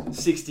was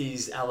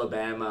 60s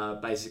Alabama.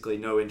 Basically,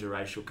 no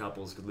interracial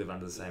couples could live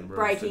under the same roof.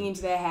 Breaking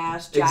into their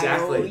house, jail.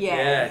 Exactly.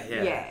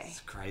 Yeah. It's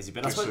crazy.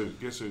 But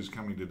guess who's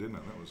coming to dinner?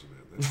 That was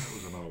about that. That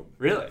was an old.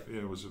 Really?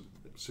 Yeah, it was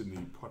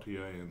Sidney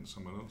Poitier and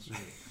someone else.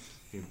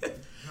 It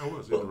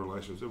was in a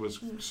relationship. It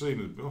was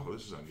seen as,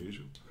 this is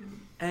unusual.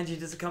 Angie,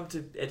 does it come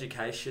to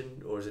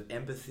education, or is it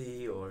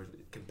empathy, or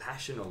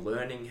compassion, or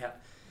learning?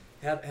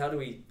 How do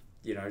we,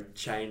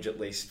 change at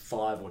least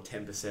 5 or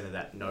 10% of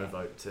that no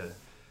vote to?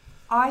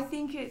 I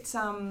think it's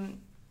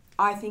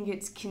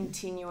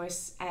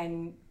continuous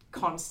and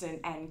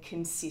constant and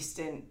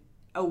consistent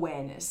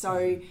awareness.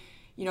 So,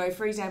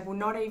 for example,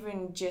 not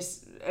even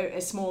just a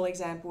small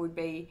example would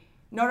be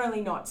not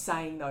only not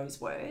saying those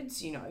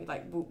words,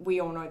 like we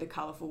all know the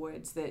colourful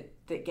words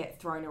that get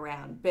thrown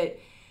around, but,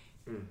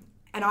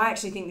 and I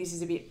actually think this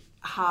is a bit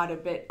harder,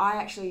 but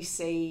I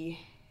see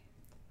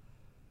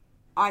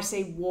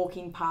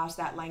walking past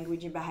that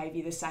language and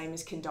behaviour the same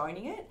as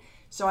condoning it.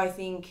 So I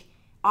think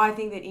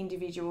that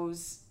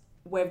individuals,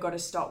 we've got to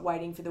stop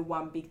waiting for the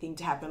one big thing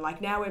to happen.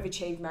 Like, now we've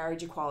achieved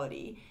marriage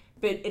equality,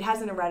 but it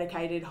hasn't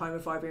eradicated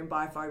homophobia and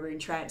biphobia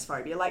and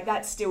transphobia. Like,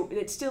 it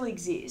still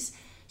exists.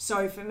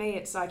 So for me,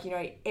 it's like,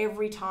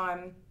 every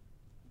time,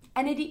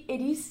 and it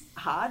is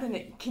hard and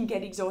it can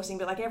get exhausting,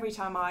 but like every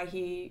time I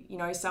hear,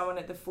 someone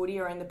at the footy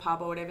or in the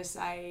pub or whatever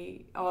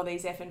say, oh,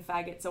 these effing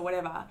faggots or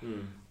whatever,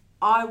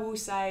 I will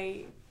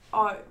say,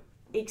 oh,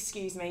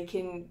 excuse me,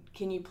 can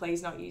you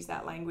please not use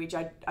that language?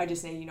 I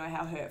just need to know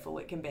how hurtful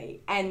it can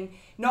be. And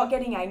not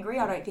getting angry,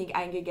 I don't think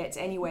anger gets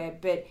anywhere,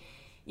 but,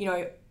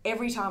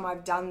 every time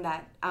I've done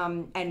that,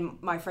 and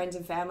my friends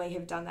and family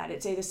have done that,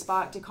 it's either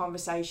sparked a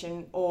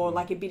conversation or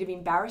like a bit of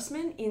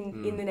embarrassment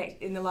in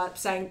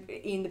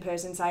the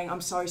person saying, I'm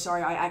so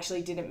sorry, I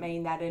actually didn't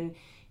mean that. And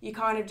you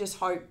kind of just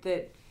hope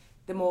that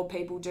the more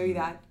people do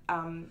that,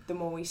 the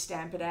more we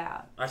stamp it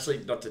out.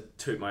 Actually, not to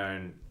toot my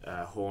own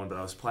horn, but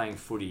I was playing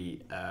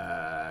footy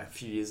a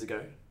few years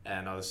ago,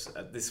 and I was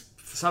at this,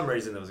 for some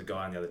reason there was a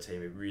guy on the other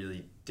team who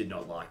really did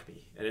not like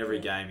me. And every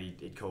game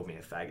he'd called me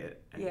a faggot,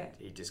 and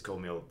he just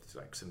called me all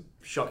like some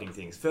shocking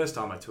things. First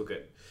time I took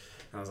it,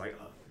 and I was like,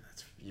 oh,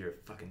 you're a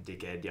fucking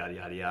dickhead, yada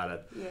yada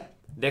yada. Yeah.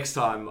 Next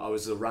time I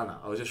was a runner.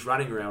 I was just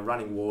running around,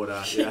 running water,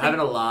 having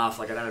a laugh,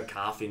 like I'd had a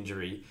calf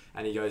injury,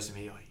 and he goes to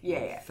me, oh, you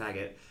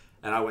faggot.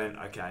 And I went,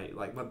 okay,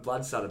 like my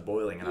blood started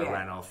boiling, and I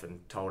ran off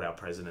and told our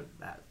president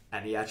that.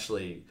 And he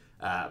actually,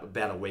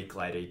 about a week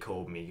later, he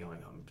called me going,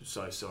 I'm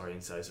so sorry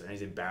and so sorry. And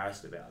he's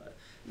embarrassed about it.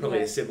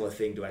 Probably a similar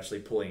thing to actually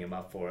pulling him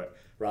up for it,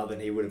 rather than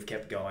he would have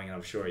kept going, and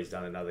I'm sure he's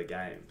done in other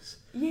games.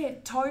 Yeah,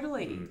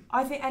 totally.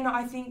 I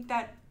think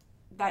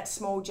that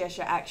small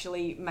gesture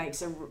actually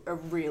makes a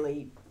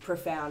really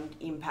profound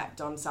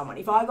impact on someone.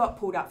 If I got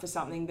pulled up for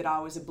something that I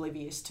was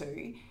oblivious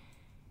to,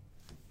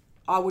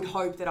 I would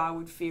hope that I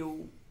would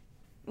feel...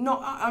 I'm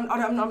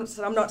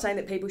not saying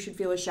that people should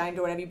feel ashamed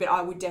or whatever, but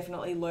I would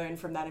definitely learn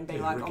from that and be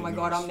like, oh my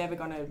God, I'm never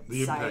going to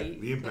say...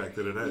 The impact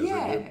that it has.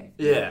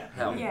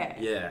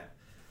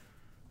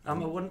 I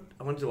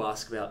wanted to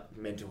ask about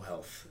mental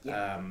health.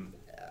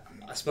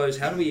 I suppose,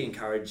 how do we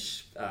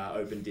encourage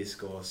open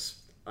discourse,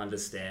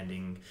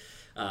 understanding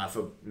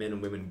for men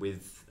and women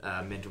with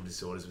mental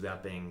disorders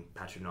without being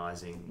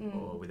patronising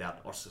or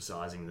without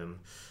ostracising them?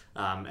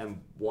 And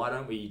why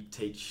don't we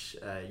teach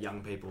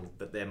young people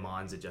that their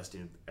minds are just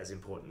as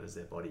important as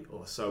their body,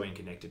 or so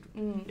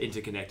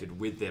interconnected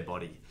with their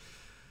body?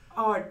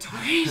 Oh,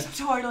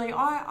 totally.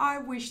 I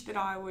wish that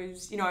I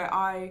was,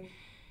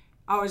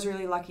 I was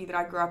really lucky that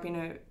I grew up in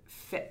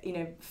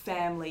a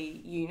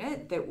family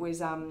unit that was,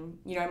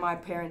 my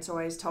parents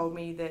always told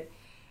me that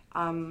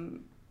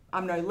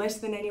I'm no less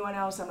than anyone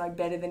else, I'm no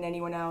better than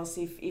anyone else.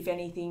 If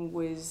anything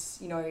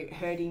was,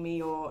 hurting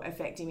me or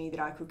affecting me, that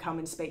I could come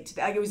and speak to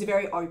them. Like, it was a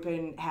very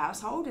open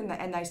household,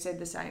 and they said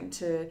the same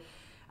to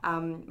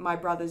my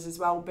brothers as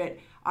well. But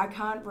I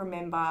can't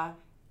remember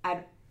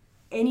at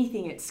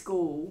anything at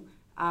school,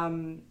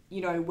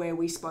 where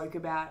we spoke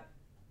about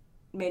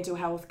mental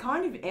health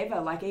kind of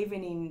ever, like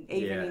even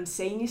in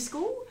senior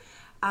school.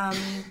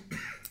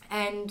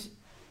 And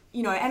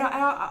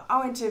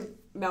I went to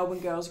Melbourne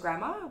Girls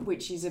Grammar,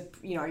 which is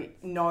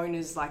known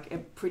as like a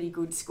pretty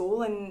good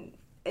school, and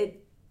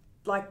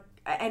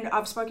and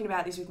I've spoken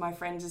about this with my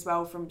friends as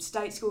well, from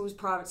state schools,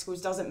 private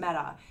schools, doesn't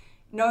matter.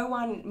 No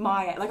one,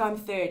 I'm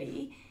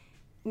 30,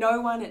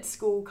 no one at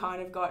school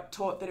kind of got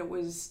taught that it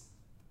was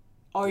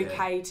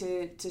okay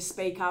to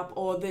speak up,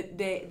 or that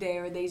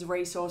there are these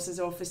resources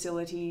or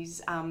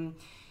facilities,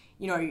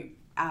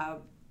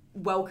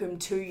 welcome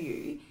to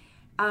you.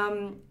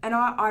 And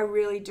I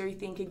really do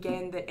think,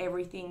 again, that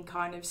everything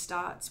kind of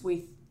starts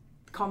with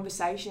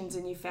conversations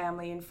in your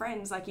family and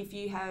friends. Like, if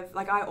you have,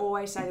 like, I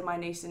always say to my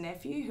niece and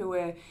nephew who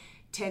are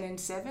 10 and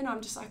 7,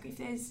 I'm just like, if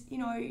there's,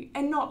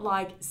 and not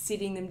like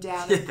sitting them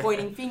down and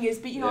pointing fingers,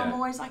 but, I'm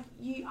always like,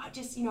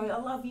 I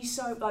love you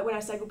so, like when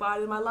I say goodbye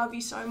to them, I love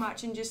you so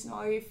much, and just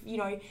know if,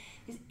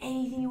 there's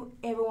anything you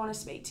ever want to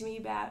speak to me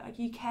about, like,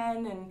 you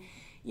can. And,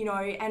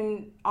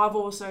 and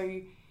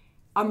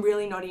I'm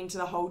really not into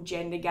the whole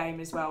gender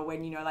game as well,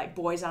 when, like,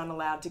 boys aren't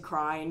allowed to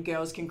cry and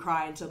girls can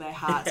cry until their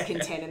heart's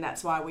content, and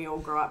that's why we all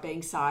grow up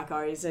being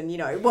psychos and,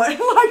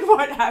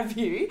 what have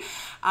you,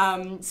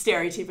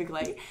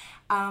 stereotypically.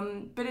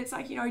 But it's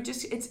like,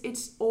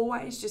 it's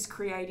always just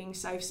creating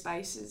safe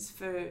spaces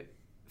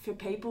for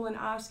people, and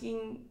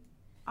asking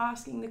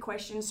the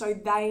question, so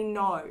they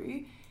know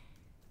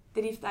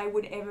that if they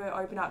would ever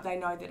open up, they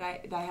know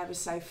that they have a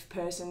safe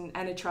person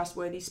and a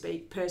trustworthy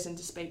person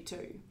to speak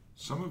to.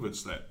 Some of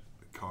it's that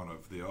kind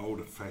of the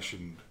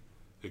older-fashioned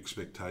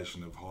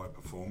expectation of high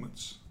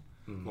performance.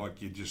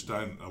 Like, you just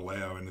don't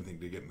allow anything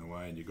to get in the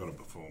way, and you've got to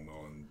perform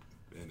well, and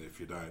if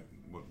you don't,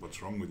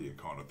 what's wrong with you,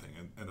 kind of thing,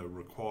 and a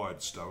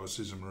required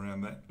stoicism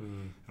around that.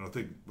 And I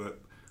think that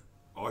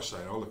I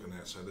look at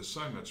that, so there's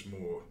so much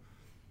more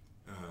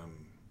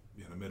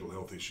mental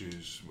health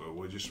issues. Well,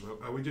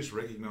 are we just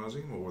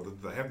recognising them, or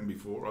did they happen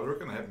before? I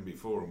reckon they happened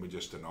before and we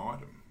just denied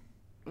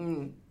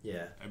them.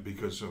 Yeah. And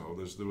because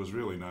there was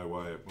really no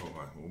way,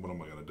 what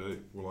am I going to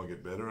do? Will I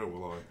get better, or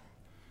will I,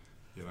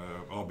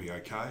 I'll be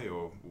okay,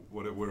 or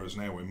whatever. Whereas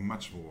now we're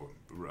much more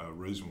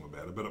reasonable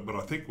about it. But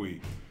I think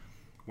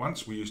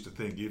once we used to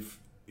think if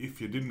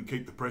you didn't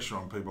keep the pressure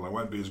on people, they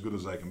won't be as good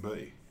as they can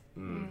be.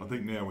 I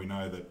think now we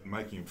know that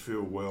making them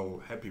feel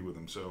well, happy with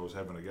themselves,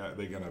 having a go,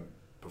 they're going to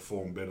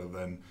perform better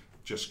than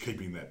just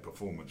keeping that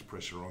performance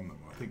pressure on them.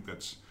 I think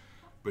that's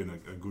been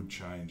a good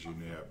change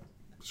in our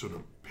sort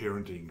of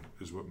parenting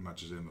as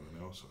much as anything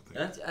else, I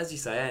think. As you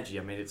say, Angie,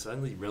 I mean, it's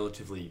only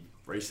relatively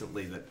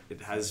recently that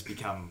it has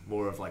become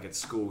more of like, at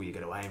school you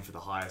got to aim for the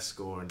highest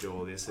score and do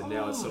all this, and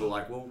now it's sort of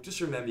like, well, just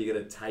remember you got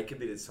to take a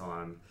bit of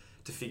time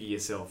to figure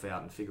yourself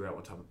out and figure out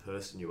what type of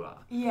person you are.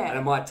 Yeah. And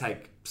it might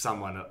take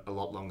someone a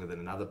lot longer than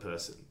another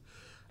person,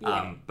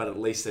 but at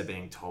least they're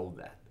being told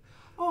that.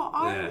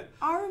 I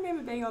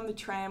remember being on the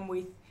tram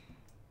with,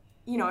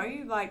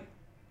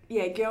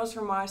 girls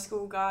from my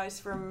school, guys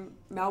from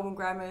Melbourne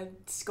Grammar,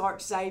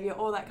 Scott, Xavier,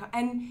 all that kind.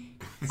 And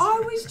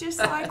I was just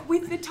like,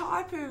 with the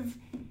type of,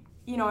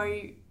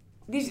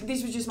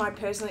 this was just my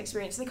personal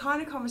experience. The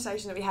kind of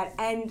conversation that we had,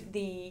 and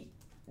the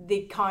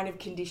kind of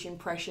condition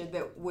pressure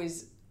that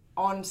was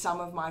on some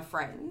of my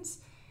friends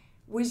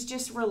was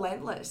just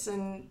relentless.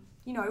 And,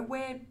 you know,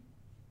 we're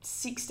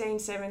 16,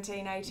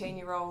 17,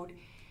 18-year-old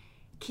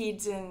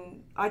kids,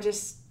 and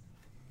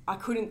I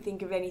couldn't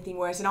think of anything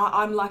worse. And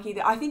I'm lucky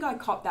that I think I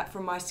copped that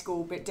from my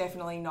school, but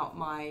definitely not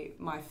my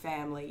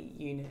family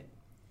unit.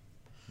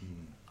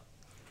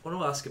 I want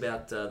to ask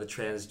about the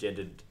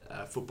transgendered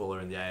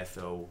footballer in the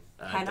AFL,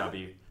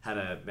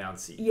 Hannah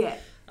Mounsey. Yeah.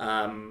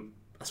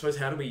 I suppose,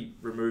 how do we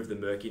remove the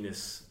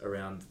murkiness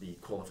around the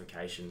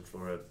qualification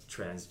for a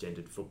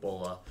transgendered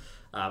footballer?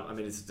 I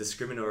mean, it's a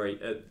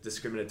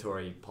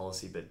discriminatory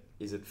policy, but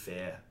is it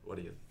fair? What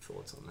are your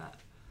thoughts on that?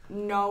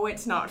 No,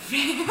 it's not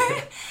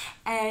fair.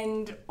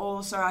 And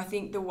also, I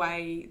think the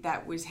way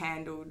that was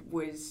handled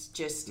was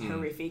just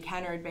horrific.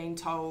 Hannah had been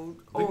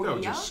told all year. They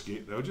were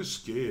just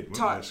scared.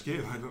 Weren't they?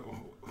 Scared.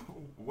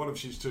 What if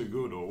she's too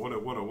good, or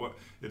what?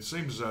 It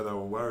seems as though they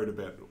were worried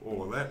about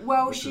all of that.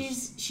 Well,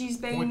 she's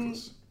been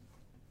pointless.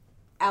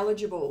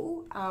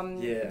 Eligible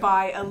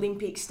by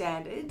Olympic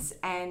standards,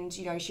 and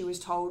you know, she was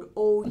told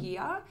all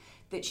year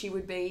that she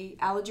would be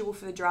eligible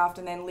for the draft,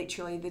 and then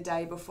literally the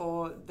day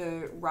before,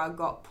 the rug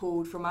got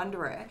pulled from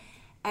under her.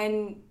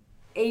 And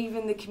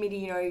even the committee,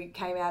 you know,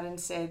 came out and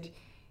said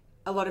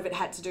a lot of it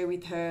had to do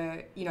with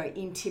her, you know,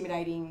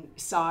 intimidating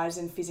size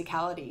and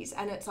physicalities.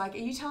 And it's like, are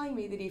you telling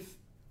me that if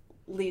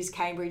Liz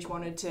Cambridge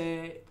wanted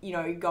to, you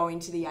know, go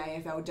into the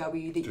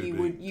AFLW, that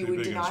you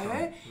would deny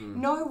her?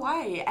 No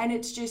way. And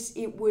it's just,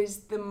 it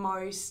was the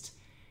most...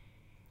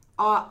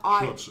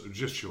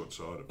 just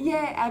short-sighted.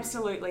 Yeah,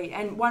 absolutely.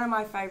 And one of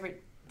my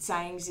favourite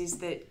sayings is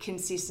that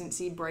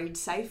consistency breeds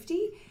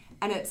safety.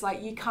 And it's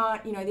like, you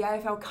can't, you know, the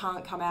AFL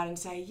can't come out and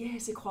say,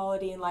 yes,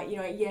 equality, and like, you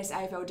know, yes,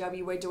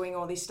 AFLW, we're doing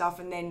all this stuff.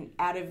 And then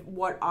out of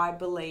what I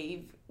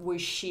believe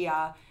was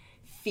sheer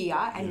fear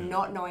and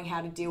not knowing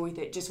how to deal with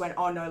it, just went,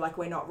 oh no, like,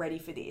 we're not ready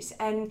for this.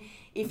 And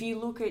if you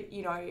look at,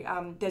 you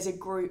know, there's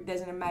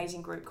an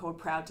amazing group called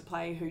Proud to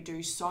Play who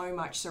do so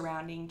much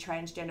surrounding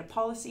transgender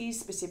policies,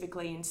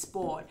 specifically in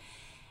sport.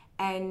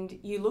 And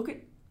you look at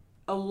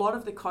a lot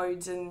of the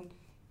codes, and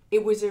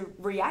it was a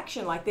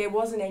reaction, like there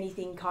wasn't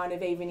anything kind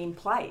of even in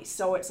place.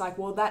 So it's like,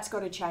 well, that's got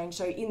to change.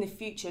 So in the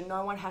future,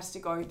 no one has to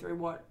go through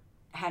what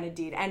Hannah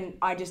did. And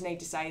I just need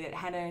to say that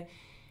Hannah,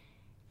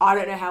 I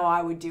don't know how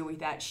I would deal with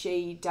that.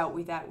 She dealt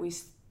with that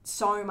with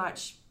so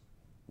much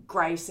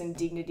grace and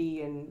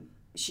dignity, and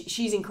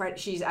she's incredible.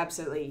 She's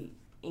absolutely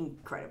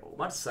incredible.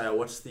 I might say I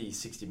watched the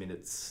 60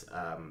 Minutes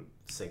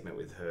segment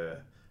with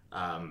her,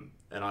 and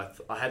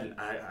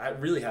I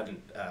really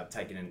hadn't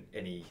taken in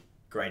any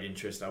great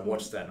interest. I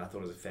watched that and I thought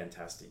it was a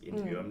fantastic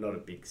interview. I'm not a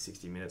big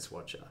 60 Minutes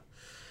watcher,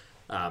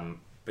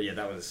 but yeah,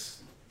 that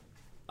was.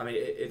 I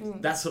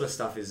mean, that sort of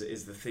stuff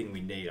is the thing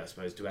we need, I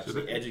suppose, to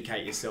actually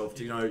educate yourself.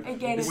 To, you know,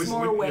 again, it's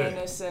more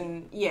awareness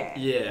and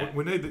yeah.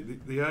 We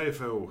need the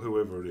AFL,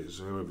 whoever it is,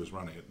 whoever's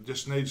running it,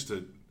 just needs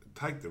to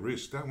take the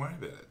risk. Don't worry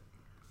about it.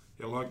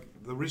 You know, like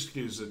the risk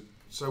is that.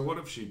 So what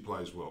if she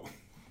plays well?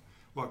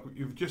 Like,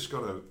 you've just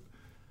got to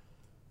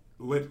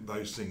let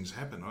those things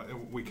happen.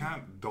 We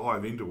can't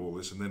dive into all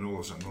this and then all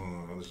of a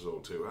sudden, oh, this is all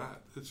too hard.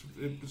 It's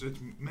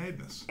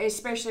madness.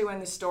 Especially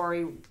when the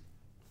story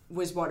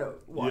was what it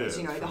was,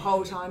 you know, the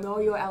whole time, oh,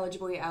 you're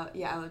eligible, you're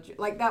eligible.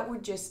 Like, that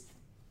would just,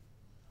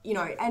 you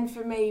know, and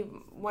for me,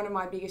 one of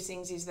my biggest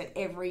things is that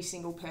every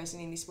single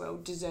person in this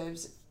world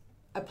deserves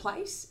a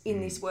place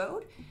in this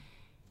world.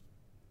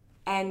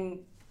 And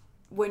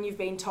when you've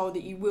been told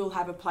that you will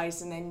have a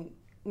place and then,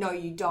 no,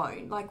 you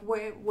don't, like,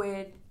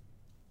 where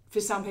for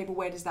some people,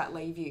 where does that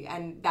leave you?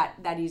 And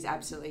that is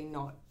absolutely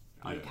not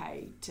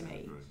okay to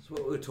me. So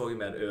what we were talking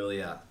about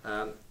earlier,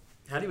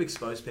 how do you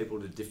expose people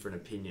to different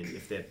opinion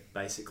if they're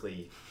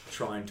basically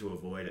trying to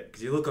avoid it?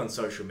 Because you look on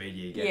social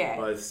media, you get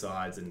both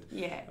sides, and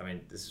I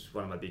mean, this is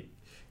one of my big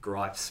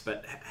gripes,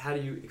 but how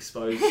do you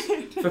expose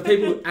for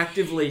people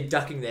actively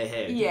ducking their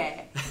head?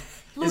 Yeah.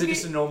 Is it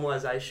just a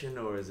normalisation,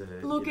 or is it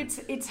a... Look,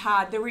 it's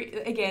hard. The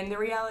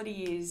reality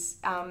is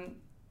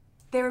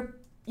there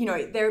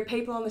are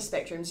people on the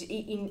spectrums.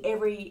 In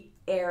every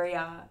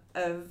area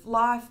of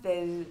life,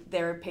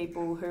 there are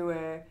people who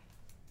are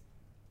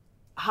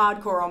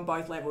hardcore on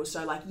both levels.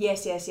 So like,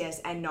 yes,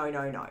 and no.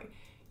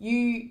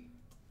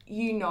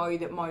 You know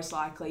that most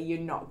likely you're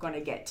not going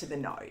to get to the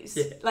no's.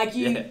 Yeah. Like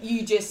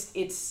you just,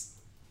 it's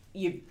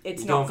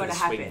not going to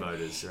happen. Swing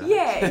voters, right?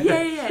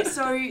 Yeah.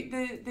 So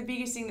the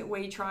biggest thing that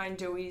we try and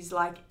do is,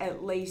 like,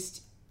 at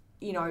least,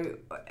 you know,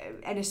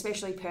 and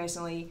especially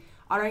personally,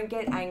 I don't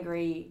get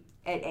angry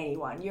at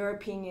anyone. Your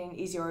opinion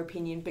is your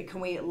opinion, but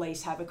can we at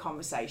least have a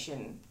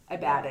conversation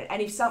about it?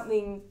 And if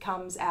something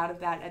comes out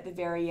of that at the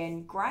very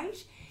end,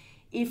 great.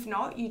 If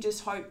not, you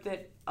just hope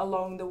that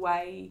along the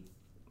way,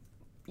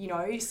 you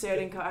know,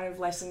 certain kind of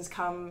lessons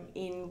come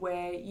in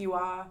where you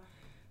are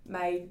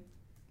made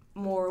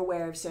more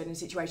aware of certain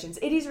situations.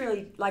 It is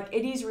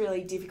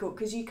really difficult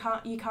because you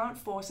can't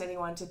force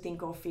anyone to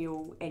think or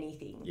feel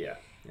anything. Yeah.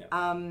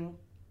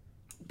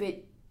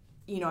 But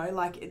you know,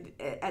 like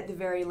at the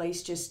very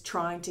least, just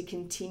trying to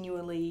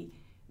continually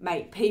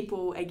make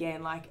people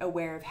again like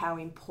aware of how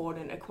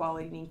important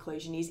equality and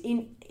inclusion is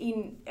in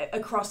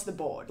across the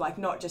board, like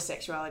not just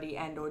sexuality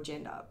and or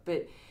gender,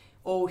 but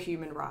all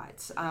human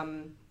rights.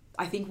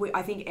 I think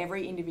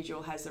every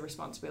individual has the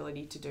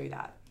responsibility to do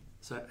that.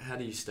 So how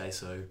do you stay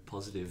so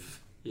positive,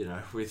 you know,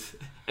 with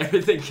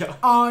everything going?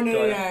 Oh,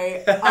 no.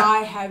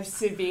 I have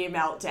severe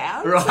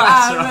meltdowns.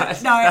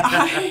 Right.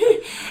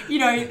 No, you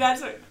know,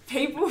 that's what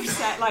people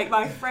say, like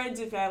my friends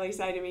and family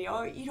say to me,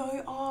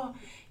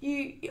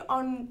 you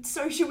on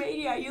social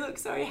media, you look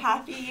so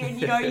happy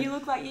and, you know, you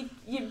look like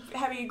you're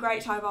having a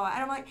great time. And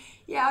I'm like,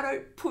 yeah, I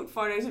don't put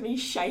photos of me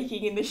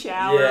shaking in the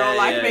shower or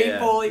like me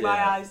bawling my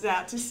eyes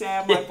out to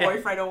Sam, my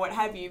boyfriend or what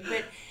have you.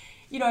 But,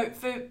 you know,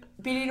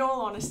 but in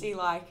all honesty,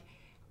 like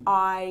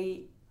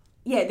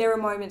there are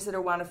moments that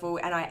are wonderful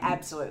and I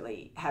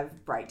absolutely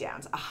have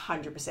breakdowns,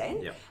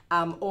 100%. Yep.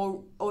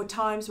 Or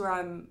times where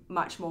I'm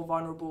much more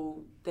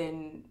vulnerable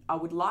than I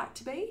would like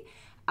to be.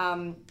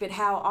 But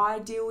how I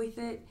deal with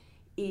it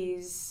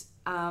is,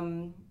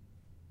 you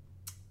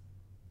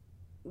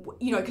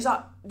know, because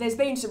there's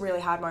been some really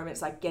hard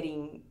moments like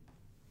getting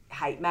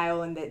hate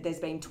mail, and there's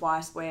been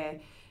twice where,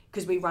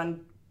 because we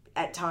run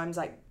at times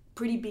like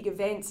pretty big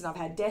events and I've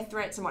had death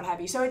threats and what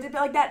have you. So it's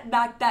like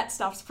that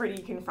stuff's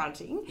pretty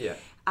confronting. Yeah.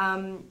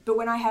 But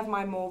when I have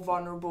my more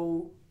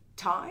vulnerable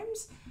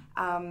times,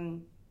 the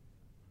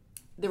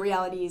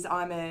reality is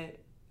I'm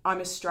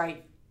a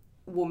straight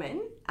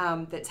woman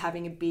that's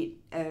having a bit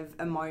of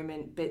a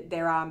moment, but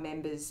there are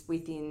members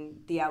within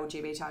the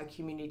LGBTI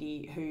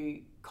community who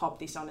cop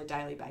this on a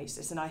daily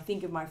basis. And I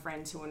think of my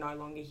friends who are no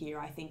longer here.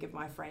 I think of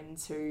my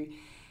friends who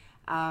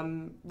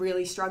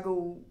really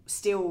struggle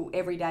still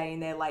every day in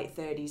their late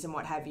 30s and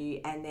what have you,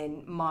 and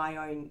then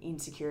my own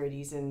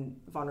insecurities and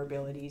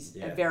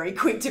vulnerabilities are very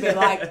quick to be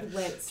like,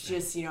 let's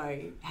just, you know,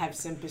 have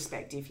some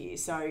perspective here.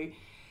 So,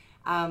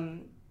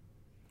 and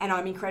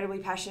I'm incredibly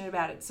passionate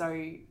about it, so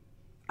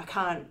I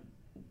can't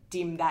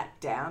dim that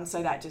down.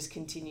 So that just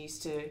continues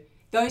to,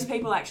 those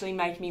people actually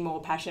make me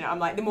more passionate. I'm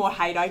like, the more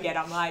hate I get,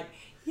 I'm like,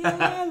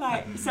 yeah,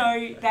 like, so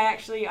they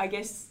actually, I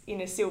guess,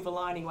 in a silver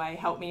lining way,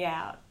 help me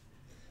out.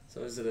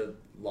 So is it a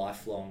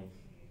lifelong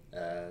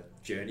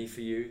journey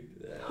for you?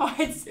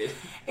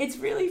 It's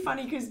really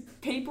funny because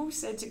people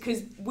said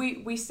because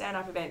we stand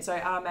up events. So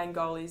our main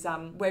goal is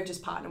we've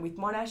just partnered with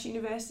Monash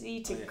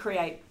University to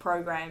create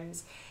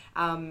programs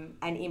and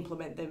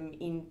implement them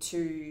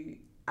into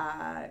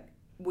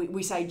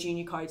we say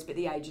junior codes, but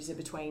the ages are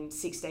between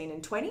 16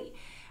 and 20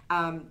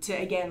 to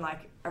again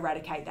like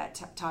eradicate that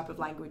type of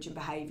language and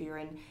behaviour.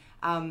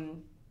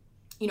 And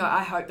you know,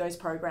 I hope those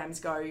programs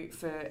go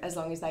for as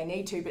long as they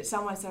need to, but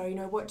someone said, you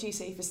know, what do you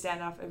see for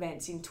stand-up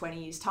events in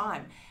 20 years'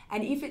 time?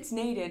 And if it's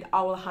needed,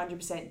 I will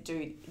 100%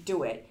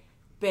 do it.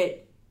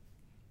 But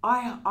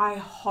I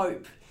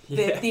hope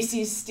that this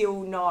is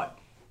still not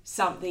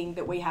something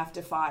that we have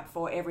to fight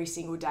for every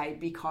single day,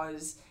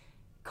 because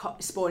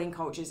sporting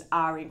cultures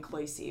are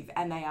inclusive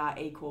and they are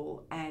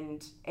equal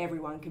and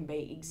everyone can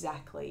be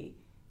exactly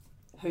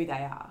who they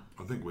are.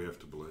 I think we have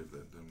to believe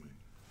that, don't we?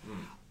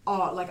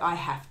 Oh, like I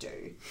have to.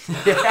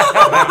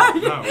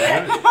 No,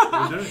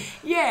 we do.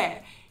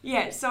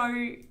 Yeah. So,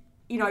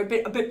 you know,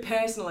 but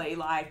personally,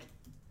 like,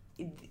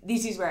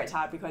 this is where it's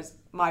hard because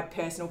my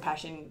personal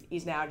passion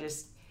is now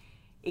just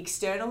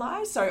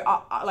externalized. So,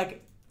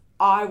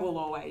 I will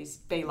always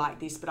be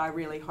like this, but I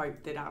really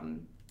hope that,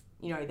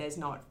 you know, there's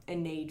not a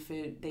need for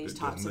these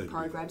types of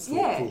programs.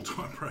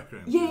 Full-time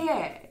programs.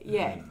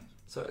 Yeah.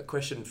 So a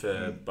question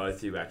for both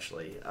of you,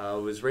 actually. I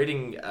was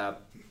reading...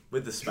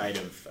 with the spate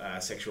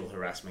of sexual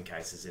harassment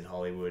cases in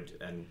Hollywood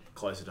and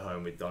closer to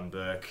home with Don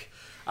Burke,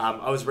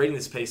 I was reading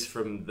this piece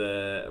from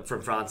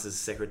France's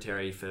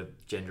Secretary for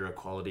Gender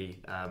Equality,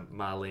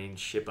 Marlene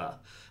Schipper,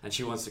 and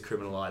she wants to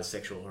criminalise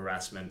sexual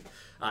harassment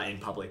in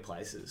public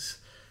places.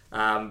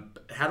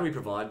 How do we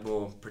provide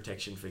more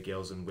protection for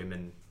girls and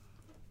women,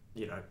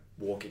 you know,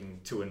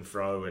 walking to and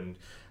fro? And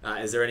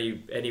is there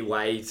any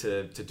way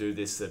to do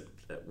this that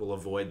will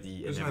avoid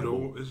the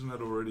inevitable... Isn't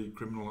that already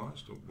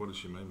criminalised? What does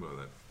she mean by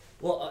that?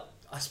 Well,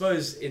 I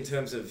suppose in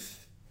terms of,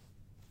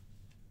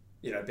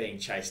 you know, being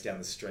chased down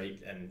the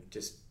street and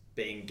just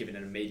being given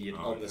an immediate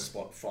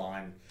on-the-spot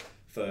fine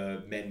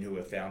for men who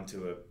are found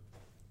to have...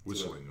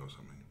 Whistling or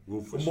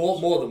something.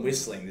 More than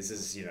whistling. This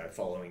is, you know,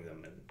 following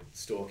them and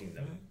stalking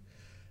them.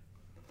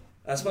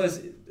 I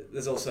suppose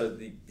there's also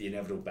the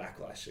inevitable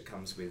backlash that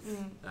comes with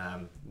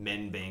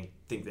men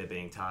think they're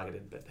being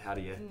targeted, but how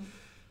do you...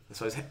 I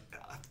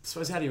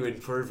suppose how do you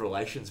improve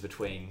relations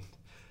between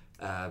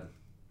men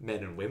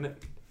and women?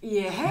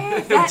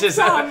 Yeah, that's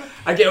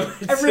I get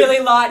a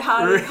really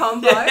light-hearted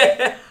combo.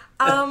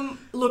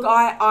 Look,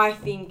 I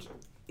think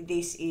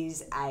this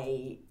is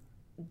a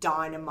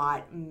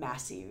dynamite,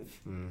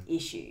 massive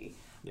issue.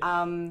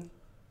 Yeah.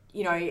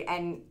 You know,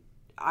 and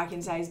I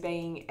can say as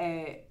being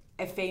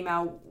a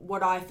female,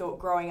 what I thought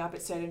growing up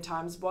at certain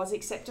times was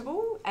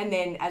acceptable, and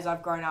then as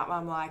I've grown up,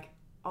 I'm like,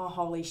 oh,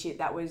 holy shit,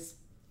 that was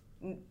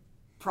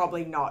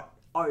probably not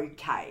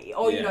okay,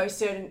 or you Yeah. know,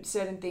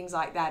 certain things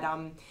like that.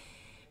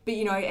 But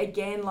you know,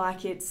 again,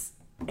 like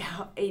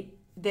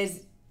there's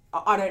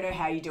I don't know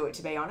how you do it,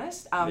 to be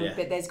honest. Yeah.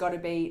 But there's got to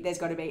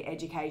be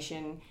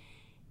education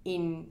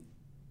in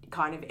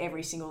kind of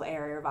every single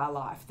area of our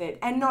life, that,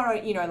 and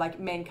not, you know, like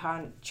men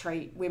can't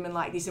treat women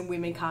like this and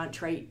women can't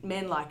treat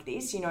men like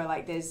this, you know,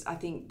 like I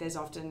think there's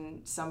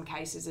often some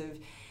cases of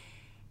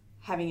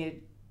having a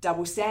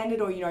double standard,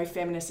 or, you know,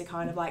 feminists are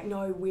kind of like,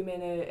 no,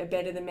 women are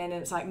better than men,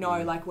 and it's like,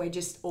 no, like we're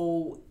just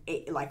all,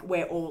 like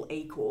we're all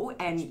equal.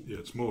 And Yeah,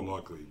 it's more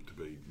likely to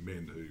be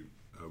men who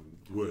are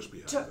worse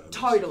behaved.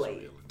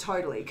 totally,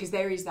 because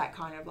there is that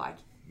kind of like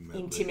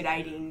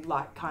intimidating,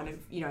 like kind of,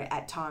 you know,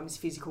 at times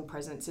physical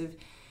presence of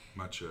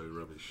macho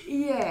rubbish.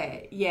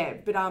 Yeah,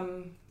 but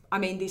I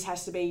mean, this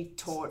has to be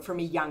taught from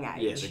a young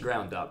age. Yeah, the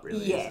ground up,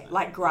 really. Yeah, isn't it?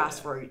 like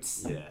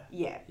grassroots.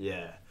 Yeah.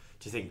 Yeah.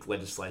 Do you think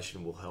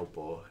legislation will help,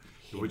 or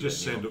We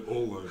just send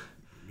all the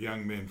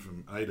young men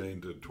from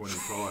 18 to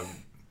 25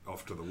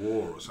 off to the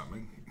war or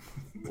something.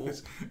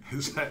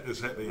 Is that the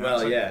answer?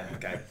 Well, yeah.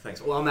 Okay,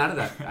 thanks. Well, I'm out of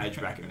that age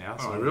bracket now.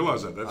 So I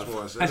realise that. That's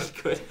why I said that's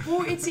it. good.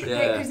 Well, it's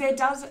because there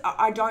does.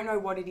 I don't know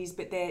what it is,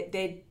 but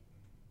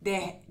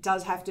there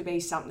does have to be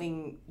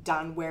something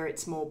done where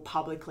it's more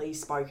publicly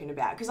spoken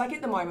about. Because like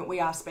at the moment we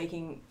are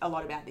speaking a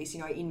lot about this, you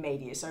know, in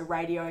media. So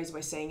radios,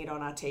 we're seeing it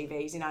on our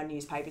TVs, in our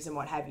newspapers and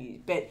what have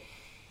you. But,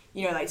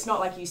 you know, like, it's not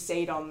like you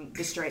see it on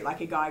the street, like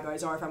a guy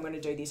goes, oh, if I'm going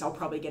to do this, I'll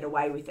probably get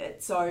away with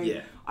it. So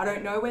Yeah. I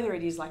don't know whether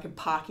it is like a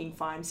parking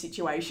fine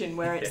situation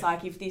where it's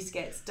like, if this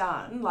gets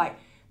done, like,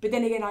 but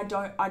then again,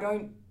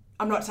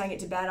 I'm not saying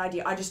it's a bad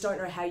idea. I just don't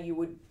know how you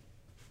would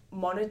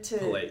monitor.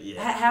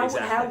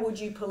 How would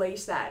you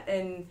police that?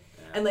 And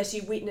unless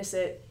you witness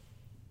it,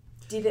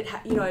 did it?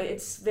 You know,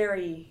 it's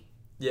very.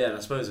 Yeah, and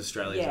I suppose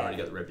Australia's already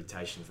got the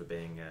reputation for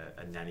being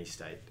a nanny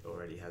state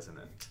already, hasn't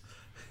it?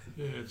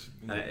 Yeah,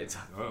 I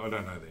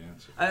don't know the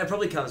answer. And it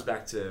probably comes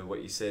back to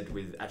what you said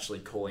with actually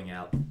calling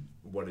out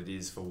what it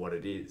is for what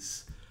it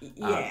is.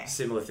 Yeah.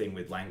 Similar thing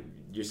with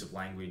use of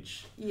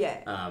language.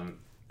 Yeah.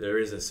 There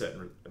is a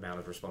certain amount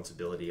of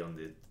responsibility on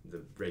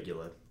the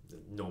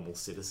normal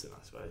citizen,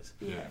 I suppose.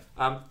 Yeah.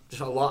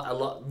 Just a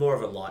lot more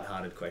of a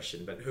light-hearted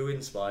question, but who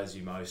inspires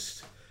you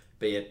most?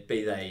 Be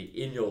they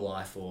in your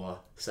life, or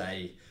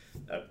say,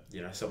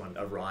 you know, someone,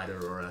 a writer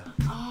or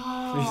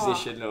a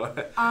musician, or.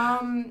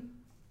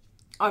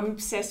 I'm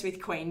obsessed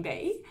with Queen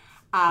Bee.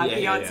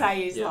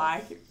 Beyonce is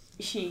like,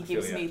 she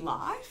gives me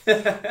life.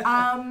 But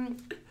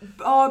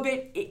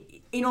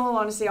in all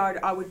honesty,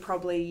 I would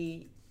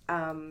probably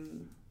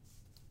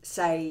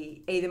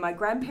say either my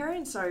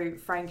grandparents, so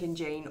Frank and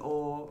Jean,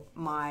 or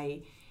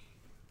my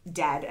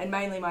dad, and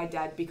mainly my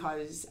dad,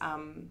 because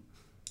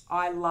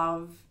I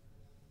love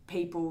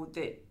people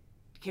that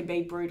can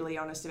be brutally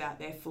honest about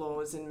their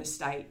flaws and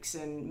mistakes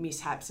and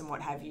mishaps and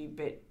what have you,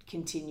 but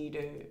continue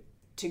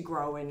to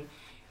grow and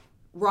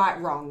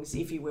right wrongs,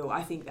 if you will.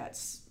 I think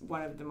that's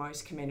one of the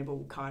most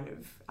commendable kind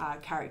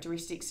of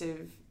characteristics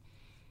of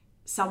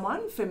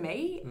someone for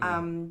me.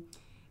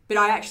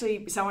 But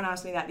someone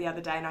asked me that the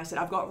other day, and I said,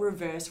 I've got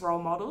reverse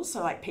role models,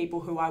 so like people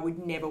who I would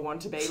never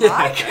want to be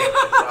like.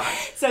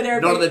 So there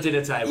are not at the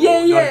dinner table.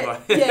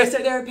 Yeah. So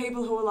there are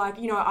people who are like,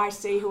 you know, I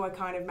see who are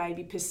kind of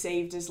maybe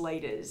perceived as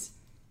leaders,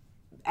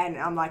 and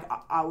I'm like,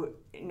 I would,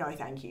 no,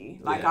 thank you.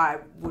 Like,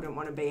 I wouldn't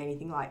want to be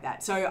anything like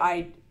that. So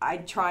I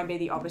try and be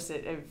the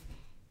opposite of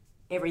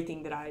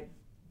everything that I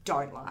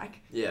don't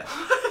like. Yeah.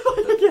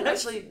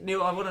 Actually,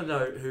 Neil, I want to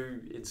know who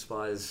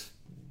inspires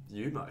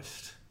you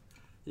most.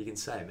 You can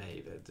say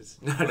me, but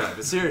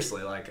but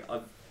seriously, like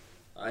I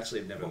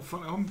actually have never. Well,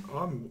 funny,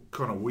 I'm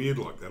kind of weird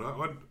like that.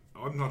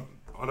 I'm not.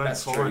 I don't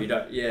That's find. true. You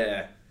don't.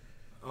 Yeah.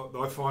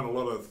 I find a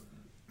lot of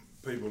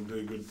people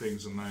do good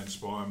things and they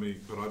inspire me,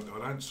 but I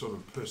don't sort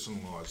of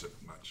personalise it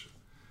much.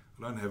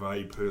 I don't have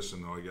a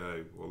person I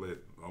go, well,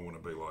 I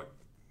want to be like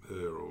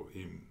her or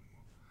him,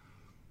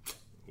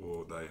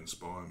 or they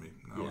inspire me.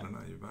 No, I don't know.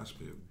 You must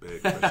be a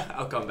bad question.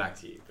 I'll come back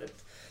to you. But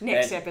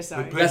Next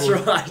episode. People, That's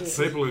right.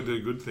 People who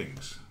do good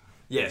things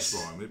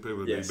inspire me. People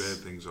who do bad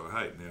things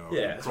I hate. Now,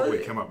 I could probably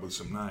come up with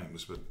some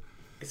names, but...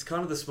 It's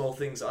kind of the small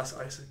things. I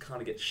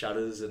kind of get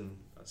shudders and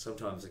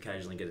sometimes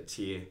occasionally get a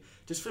tear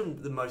just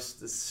from the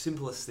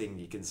simplest thing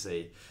you can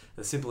see,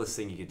 the simplest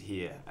thing you could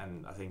hear.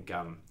 And I think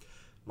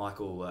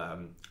Michael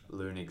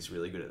Lunig's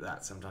really good at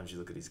that. Sometimes you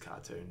look at his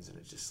cartoons and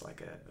it's just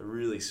like a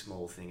really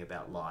small thing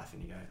about life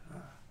and you go,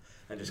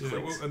 and just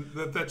clicks. Well, and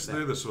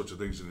they're the sorts of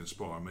things that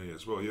inspire me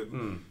as well.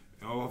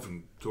 I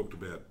often talked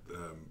about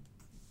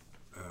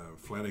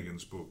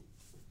Flanagan's book.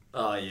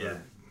 Oh, yeah.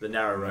 The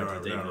Narrow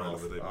Road to Deep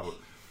North.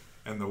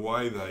 And the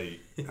way the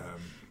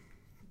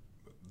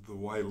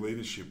way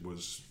leadership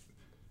was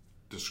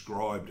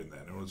described in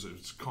that,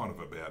 it's kind of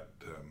about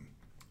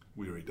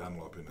Weary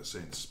Dunlop in a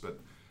sense, but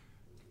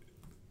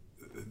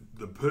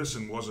the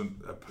person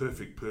wasn't a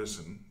perfect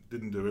person,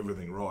 didn't do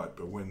everything right,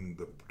 but when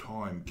the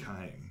time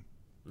came,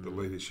 the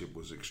leadership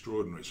was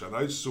extraordinary. So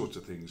those sorts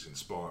of things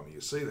inspire me.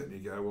 You see that and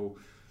you go, well,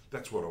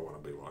 that's what I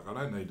want to be like. I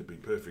don't need to be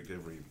perfect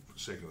every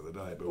second of the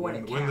day, but When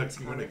when it it counts,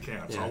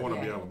 counts, Yeah. I want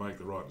to be Yeah. able to make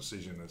the right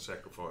decision and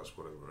sacrifice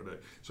whatever I do.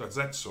 So it's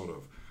that sort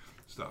of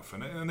stuff.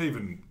 And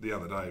even the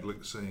other day,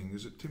 seeing,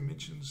 is it Tim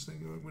Minchin's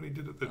thing when he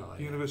did it at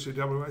the University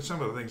of WA?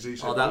 Some of the things he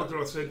said, I looked at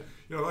it, I said,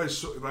 they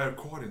are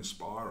quite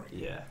inspiring.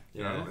 Yeah.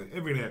 You know,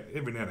 every now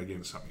and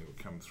again, something will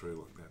come through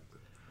like that.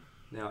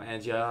 Now,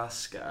 Angie, I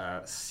ask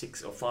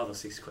 5 or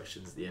 6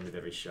 questions at the end of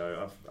every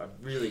show. I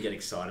really get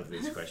excited for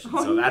these questions,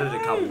 so I've added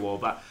a couple more.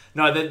 But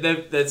no,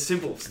 they're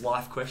simple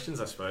life questions,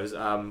 I suppose.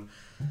 I'm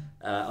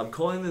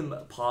calling them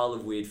a pile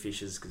of weird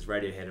fishes because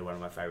Radiohead are one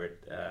of my favourite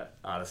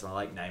artists, and I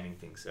like naming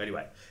things. So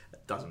anyway,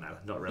 it doesn't matter,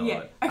 not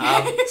relevant. Yeah.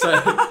 Okay.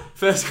 So,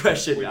 first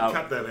question. We can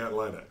cut that out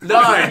later.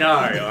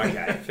 No,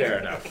 okay, fair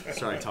enough.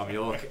 Sorry, Tom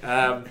York.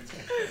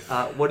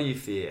 What do you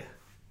fear?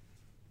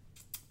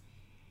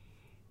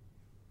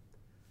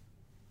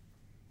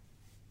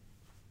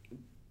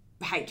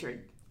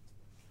 Hatred.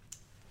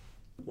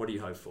 What do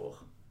you hope for?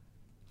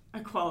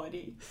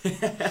 Equality.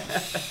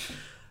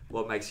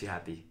 What makes you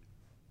happy?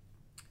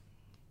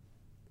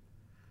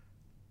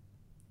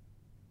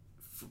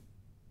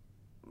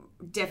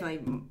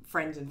 Definitely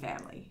friends and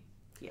family.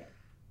 Yeah.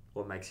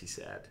 What makes you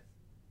sad?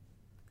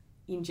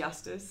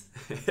 Injustice.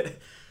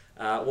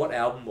 What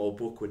album or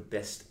book would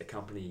best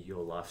accompany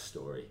your life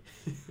story?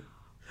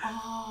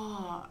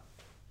 Oh,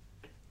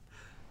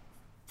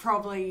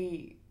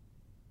 probably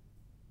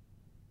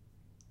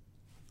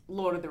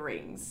Lord of the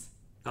Rings.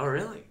 Oh,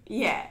 really?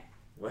 Yeah.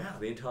 Wow,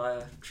 the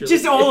entire trilogy.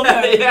 Just all of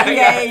them.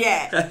 Yeah.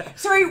 Yeah.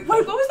 Sorry, wait,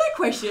 what was that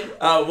question?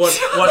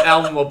 What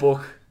album or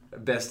book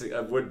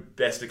would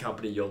best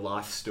accompany your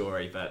life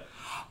story? But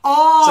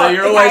Oh, so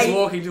you're always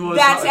walking towards.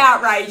 That's something.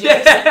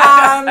 outrageous.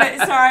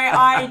 Sorry,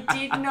 I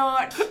did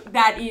not.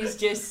 That is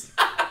just.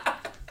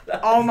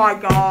 Oh my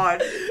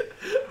god.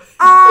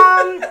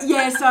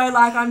 Yeah. So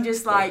like, I'm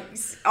just like,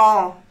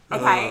 oh,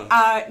 okay.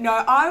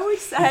 No, I would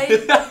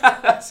say.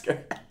 That's great.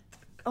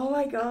 Oh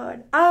my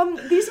god.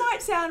 This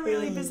might sound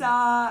really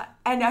bizarre,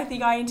 and I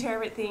think I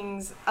interpret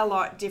things a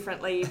lot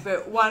differently.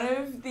 But one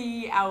of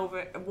the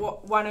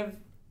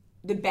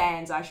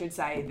bands, I should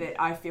say,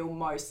 that I feel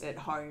most at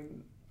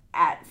home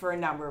at for a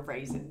number of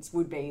reasons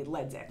would be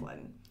Led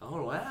Zeppelin.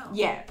 Oh wow.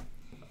 Yeah.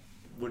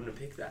 Wouldn't have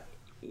picked that.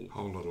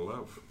 Whole lot of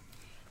love.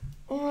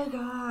 Oh my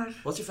god.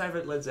 What's your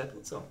favourite Led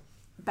Zeppelin song?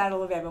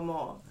 Battle of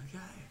Evermore. Okay,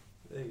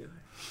 there you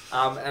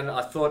go. And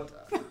I thought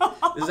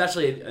this is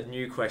actually a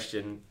new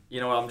question.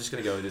 You know what? I'm just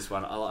going to go with this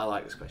one. I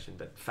like this question.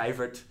 But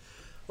favourite?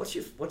 What's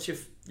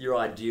your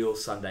ideal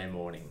Sunday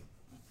morning?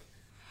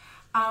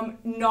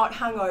 Not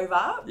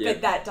hungover, Yeah.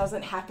 but that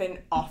doesn't happen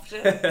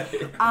often.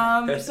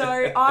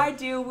 So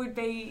ideal would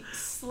be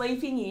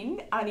sleeping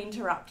in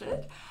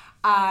uninterrupted.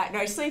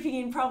 Sleeping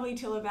in probably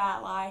till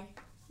about like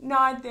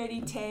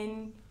 9:30,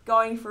 10,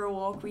 going for a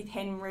walk with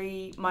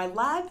Henry, my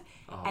lad,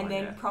 and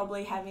then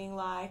probably having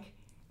like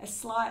a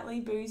slightly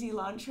boozy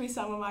lunch with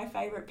some of my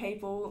favourite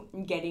people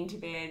and getting to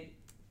bed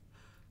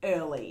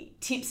early,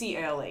 tipsy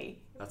early.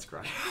 That's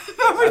great.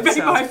 That would be my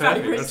sounds perfect.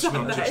 favourite That's Sunday.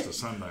 not just a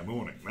Sunday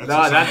morning. That's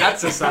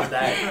That's a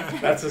Sunday.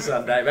 That's a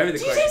Sunday. Maybe the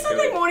Did you question. say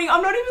Sunday morning?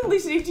 I'm not even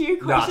listening to your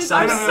questions.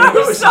 Sunday- I'm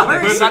so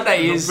sorry.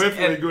 Sunday is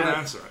perfectly good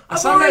answer. A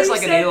Sunday's already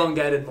like an said-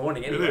 elongated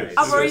morning anyway. It is.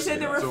 I've already Yes, said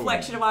the yeah, it's all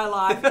reflection of my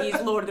life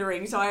is Lord of the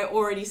Rings, so I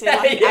already said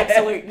like an Yeah.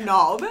 absolute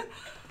knob.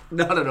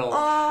 Not at all.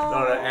 Oh.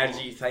 Not at all.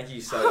 Angie, thank you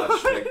so much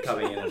for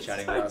coming in and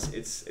chatting with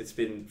us. It's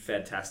been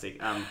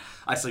fantastic.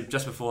 Actually,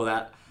 just before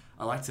that,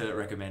 I like to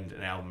recommend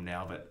an album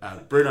now,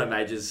 but Bruno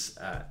Major's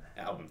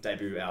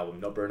debut album,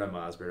 not Bruno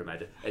Mars, Bruno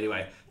Major.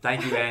 Anyway,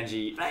 thank you,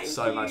 Angie, Thank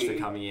so much for you.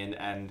 coming in.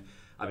 And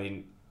I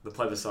mean, the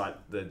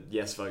plebiscite, the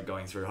yes vote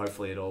going through,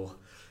 hopefully it all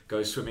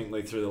goes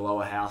swimmingly through the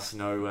lower house.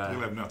 No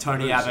have nothing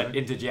Tony to do, Abbott so-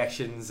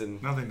 interjections and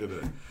Nothing to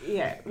do.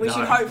 Yeah, we No.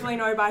 should hopefully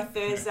know by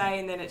Thursday,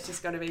 and then it's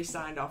just got to be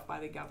signed off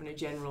by the Governor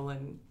General,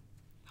 and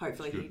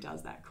hopefully he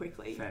does that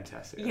quickly.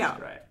 fantastic. That's Yeah,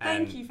 great.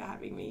 thank And you for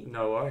having me.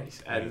 No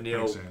worries. And Yeah,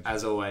 Neil, thanks, Ange.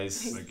 as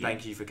always, Thank you.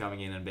 thank you for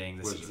coming in and being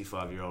the Pleasure.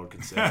 65-year-old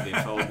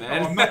conservative old Oh,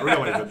 man. I'm not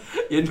really, but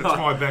You're that's not.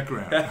 my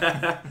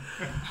background.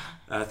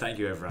 Thank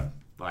you, everyone.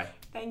 Bye.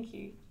 Thank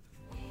you.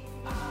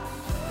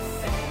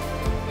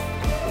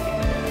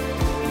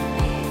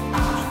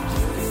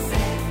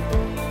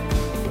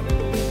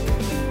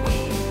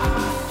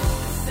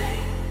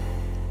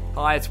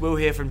 Hi, it's Will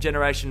here from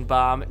Generation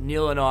Balm.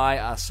 Neil and I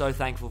are so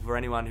thankful for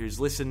anyone who's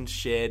listened,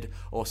 shared,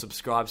 or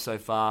subscribed so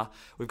far.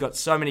 We've got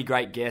so many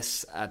great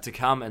guests to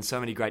come and so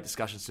many great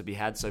discussions to be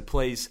had. So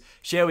please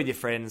share with your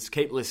friends,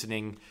 keep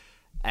listening,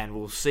 and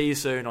we'll see you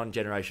soon on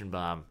Generation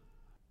Balm.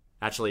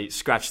 Actually,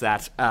 scratch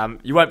that.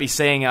 You won't be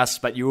seeing us,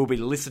 but you will be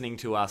listening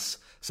to us.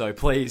 So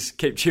please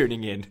keep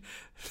tuning in.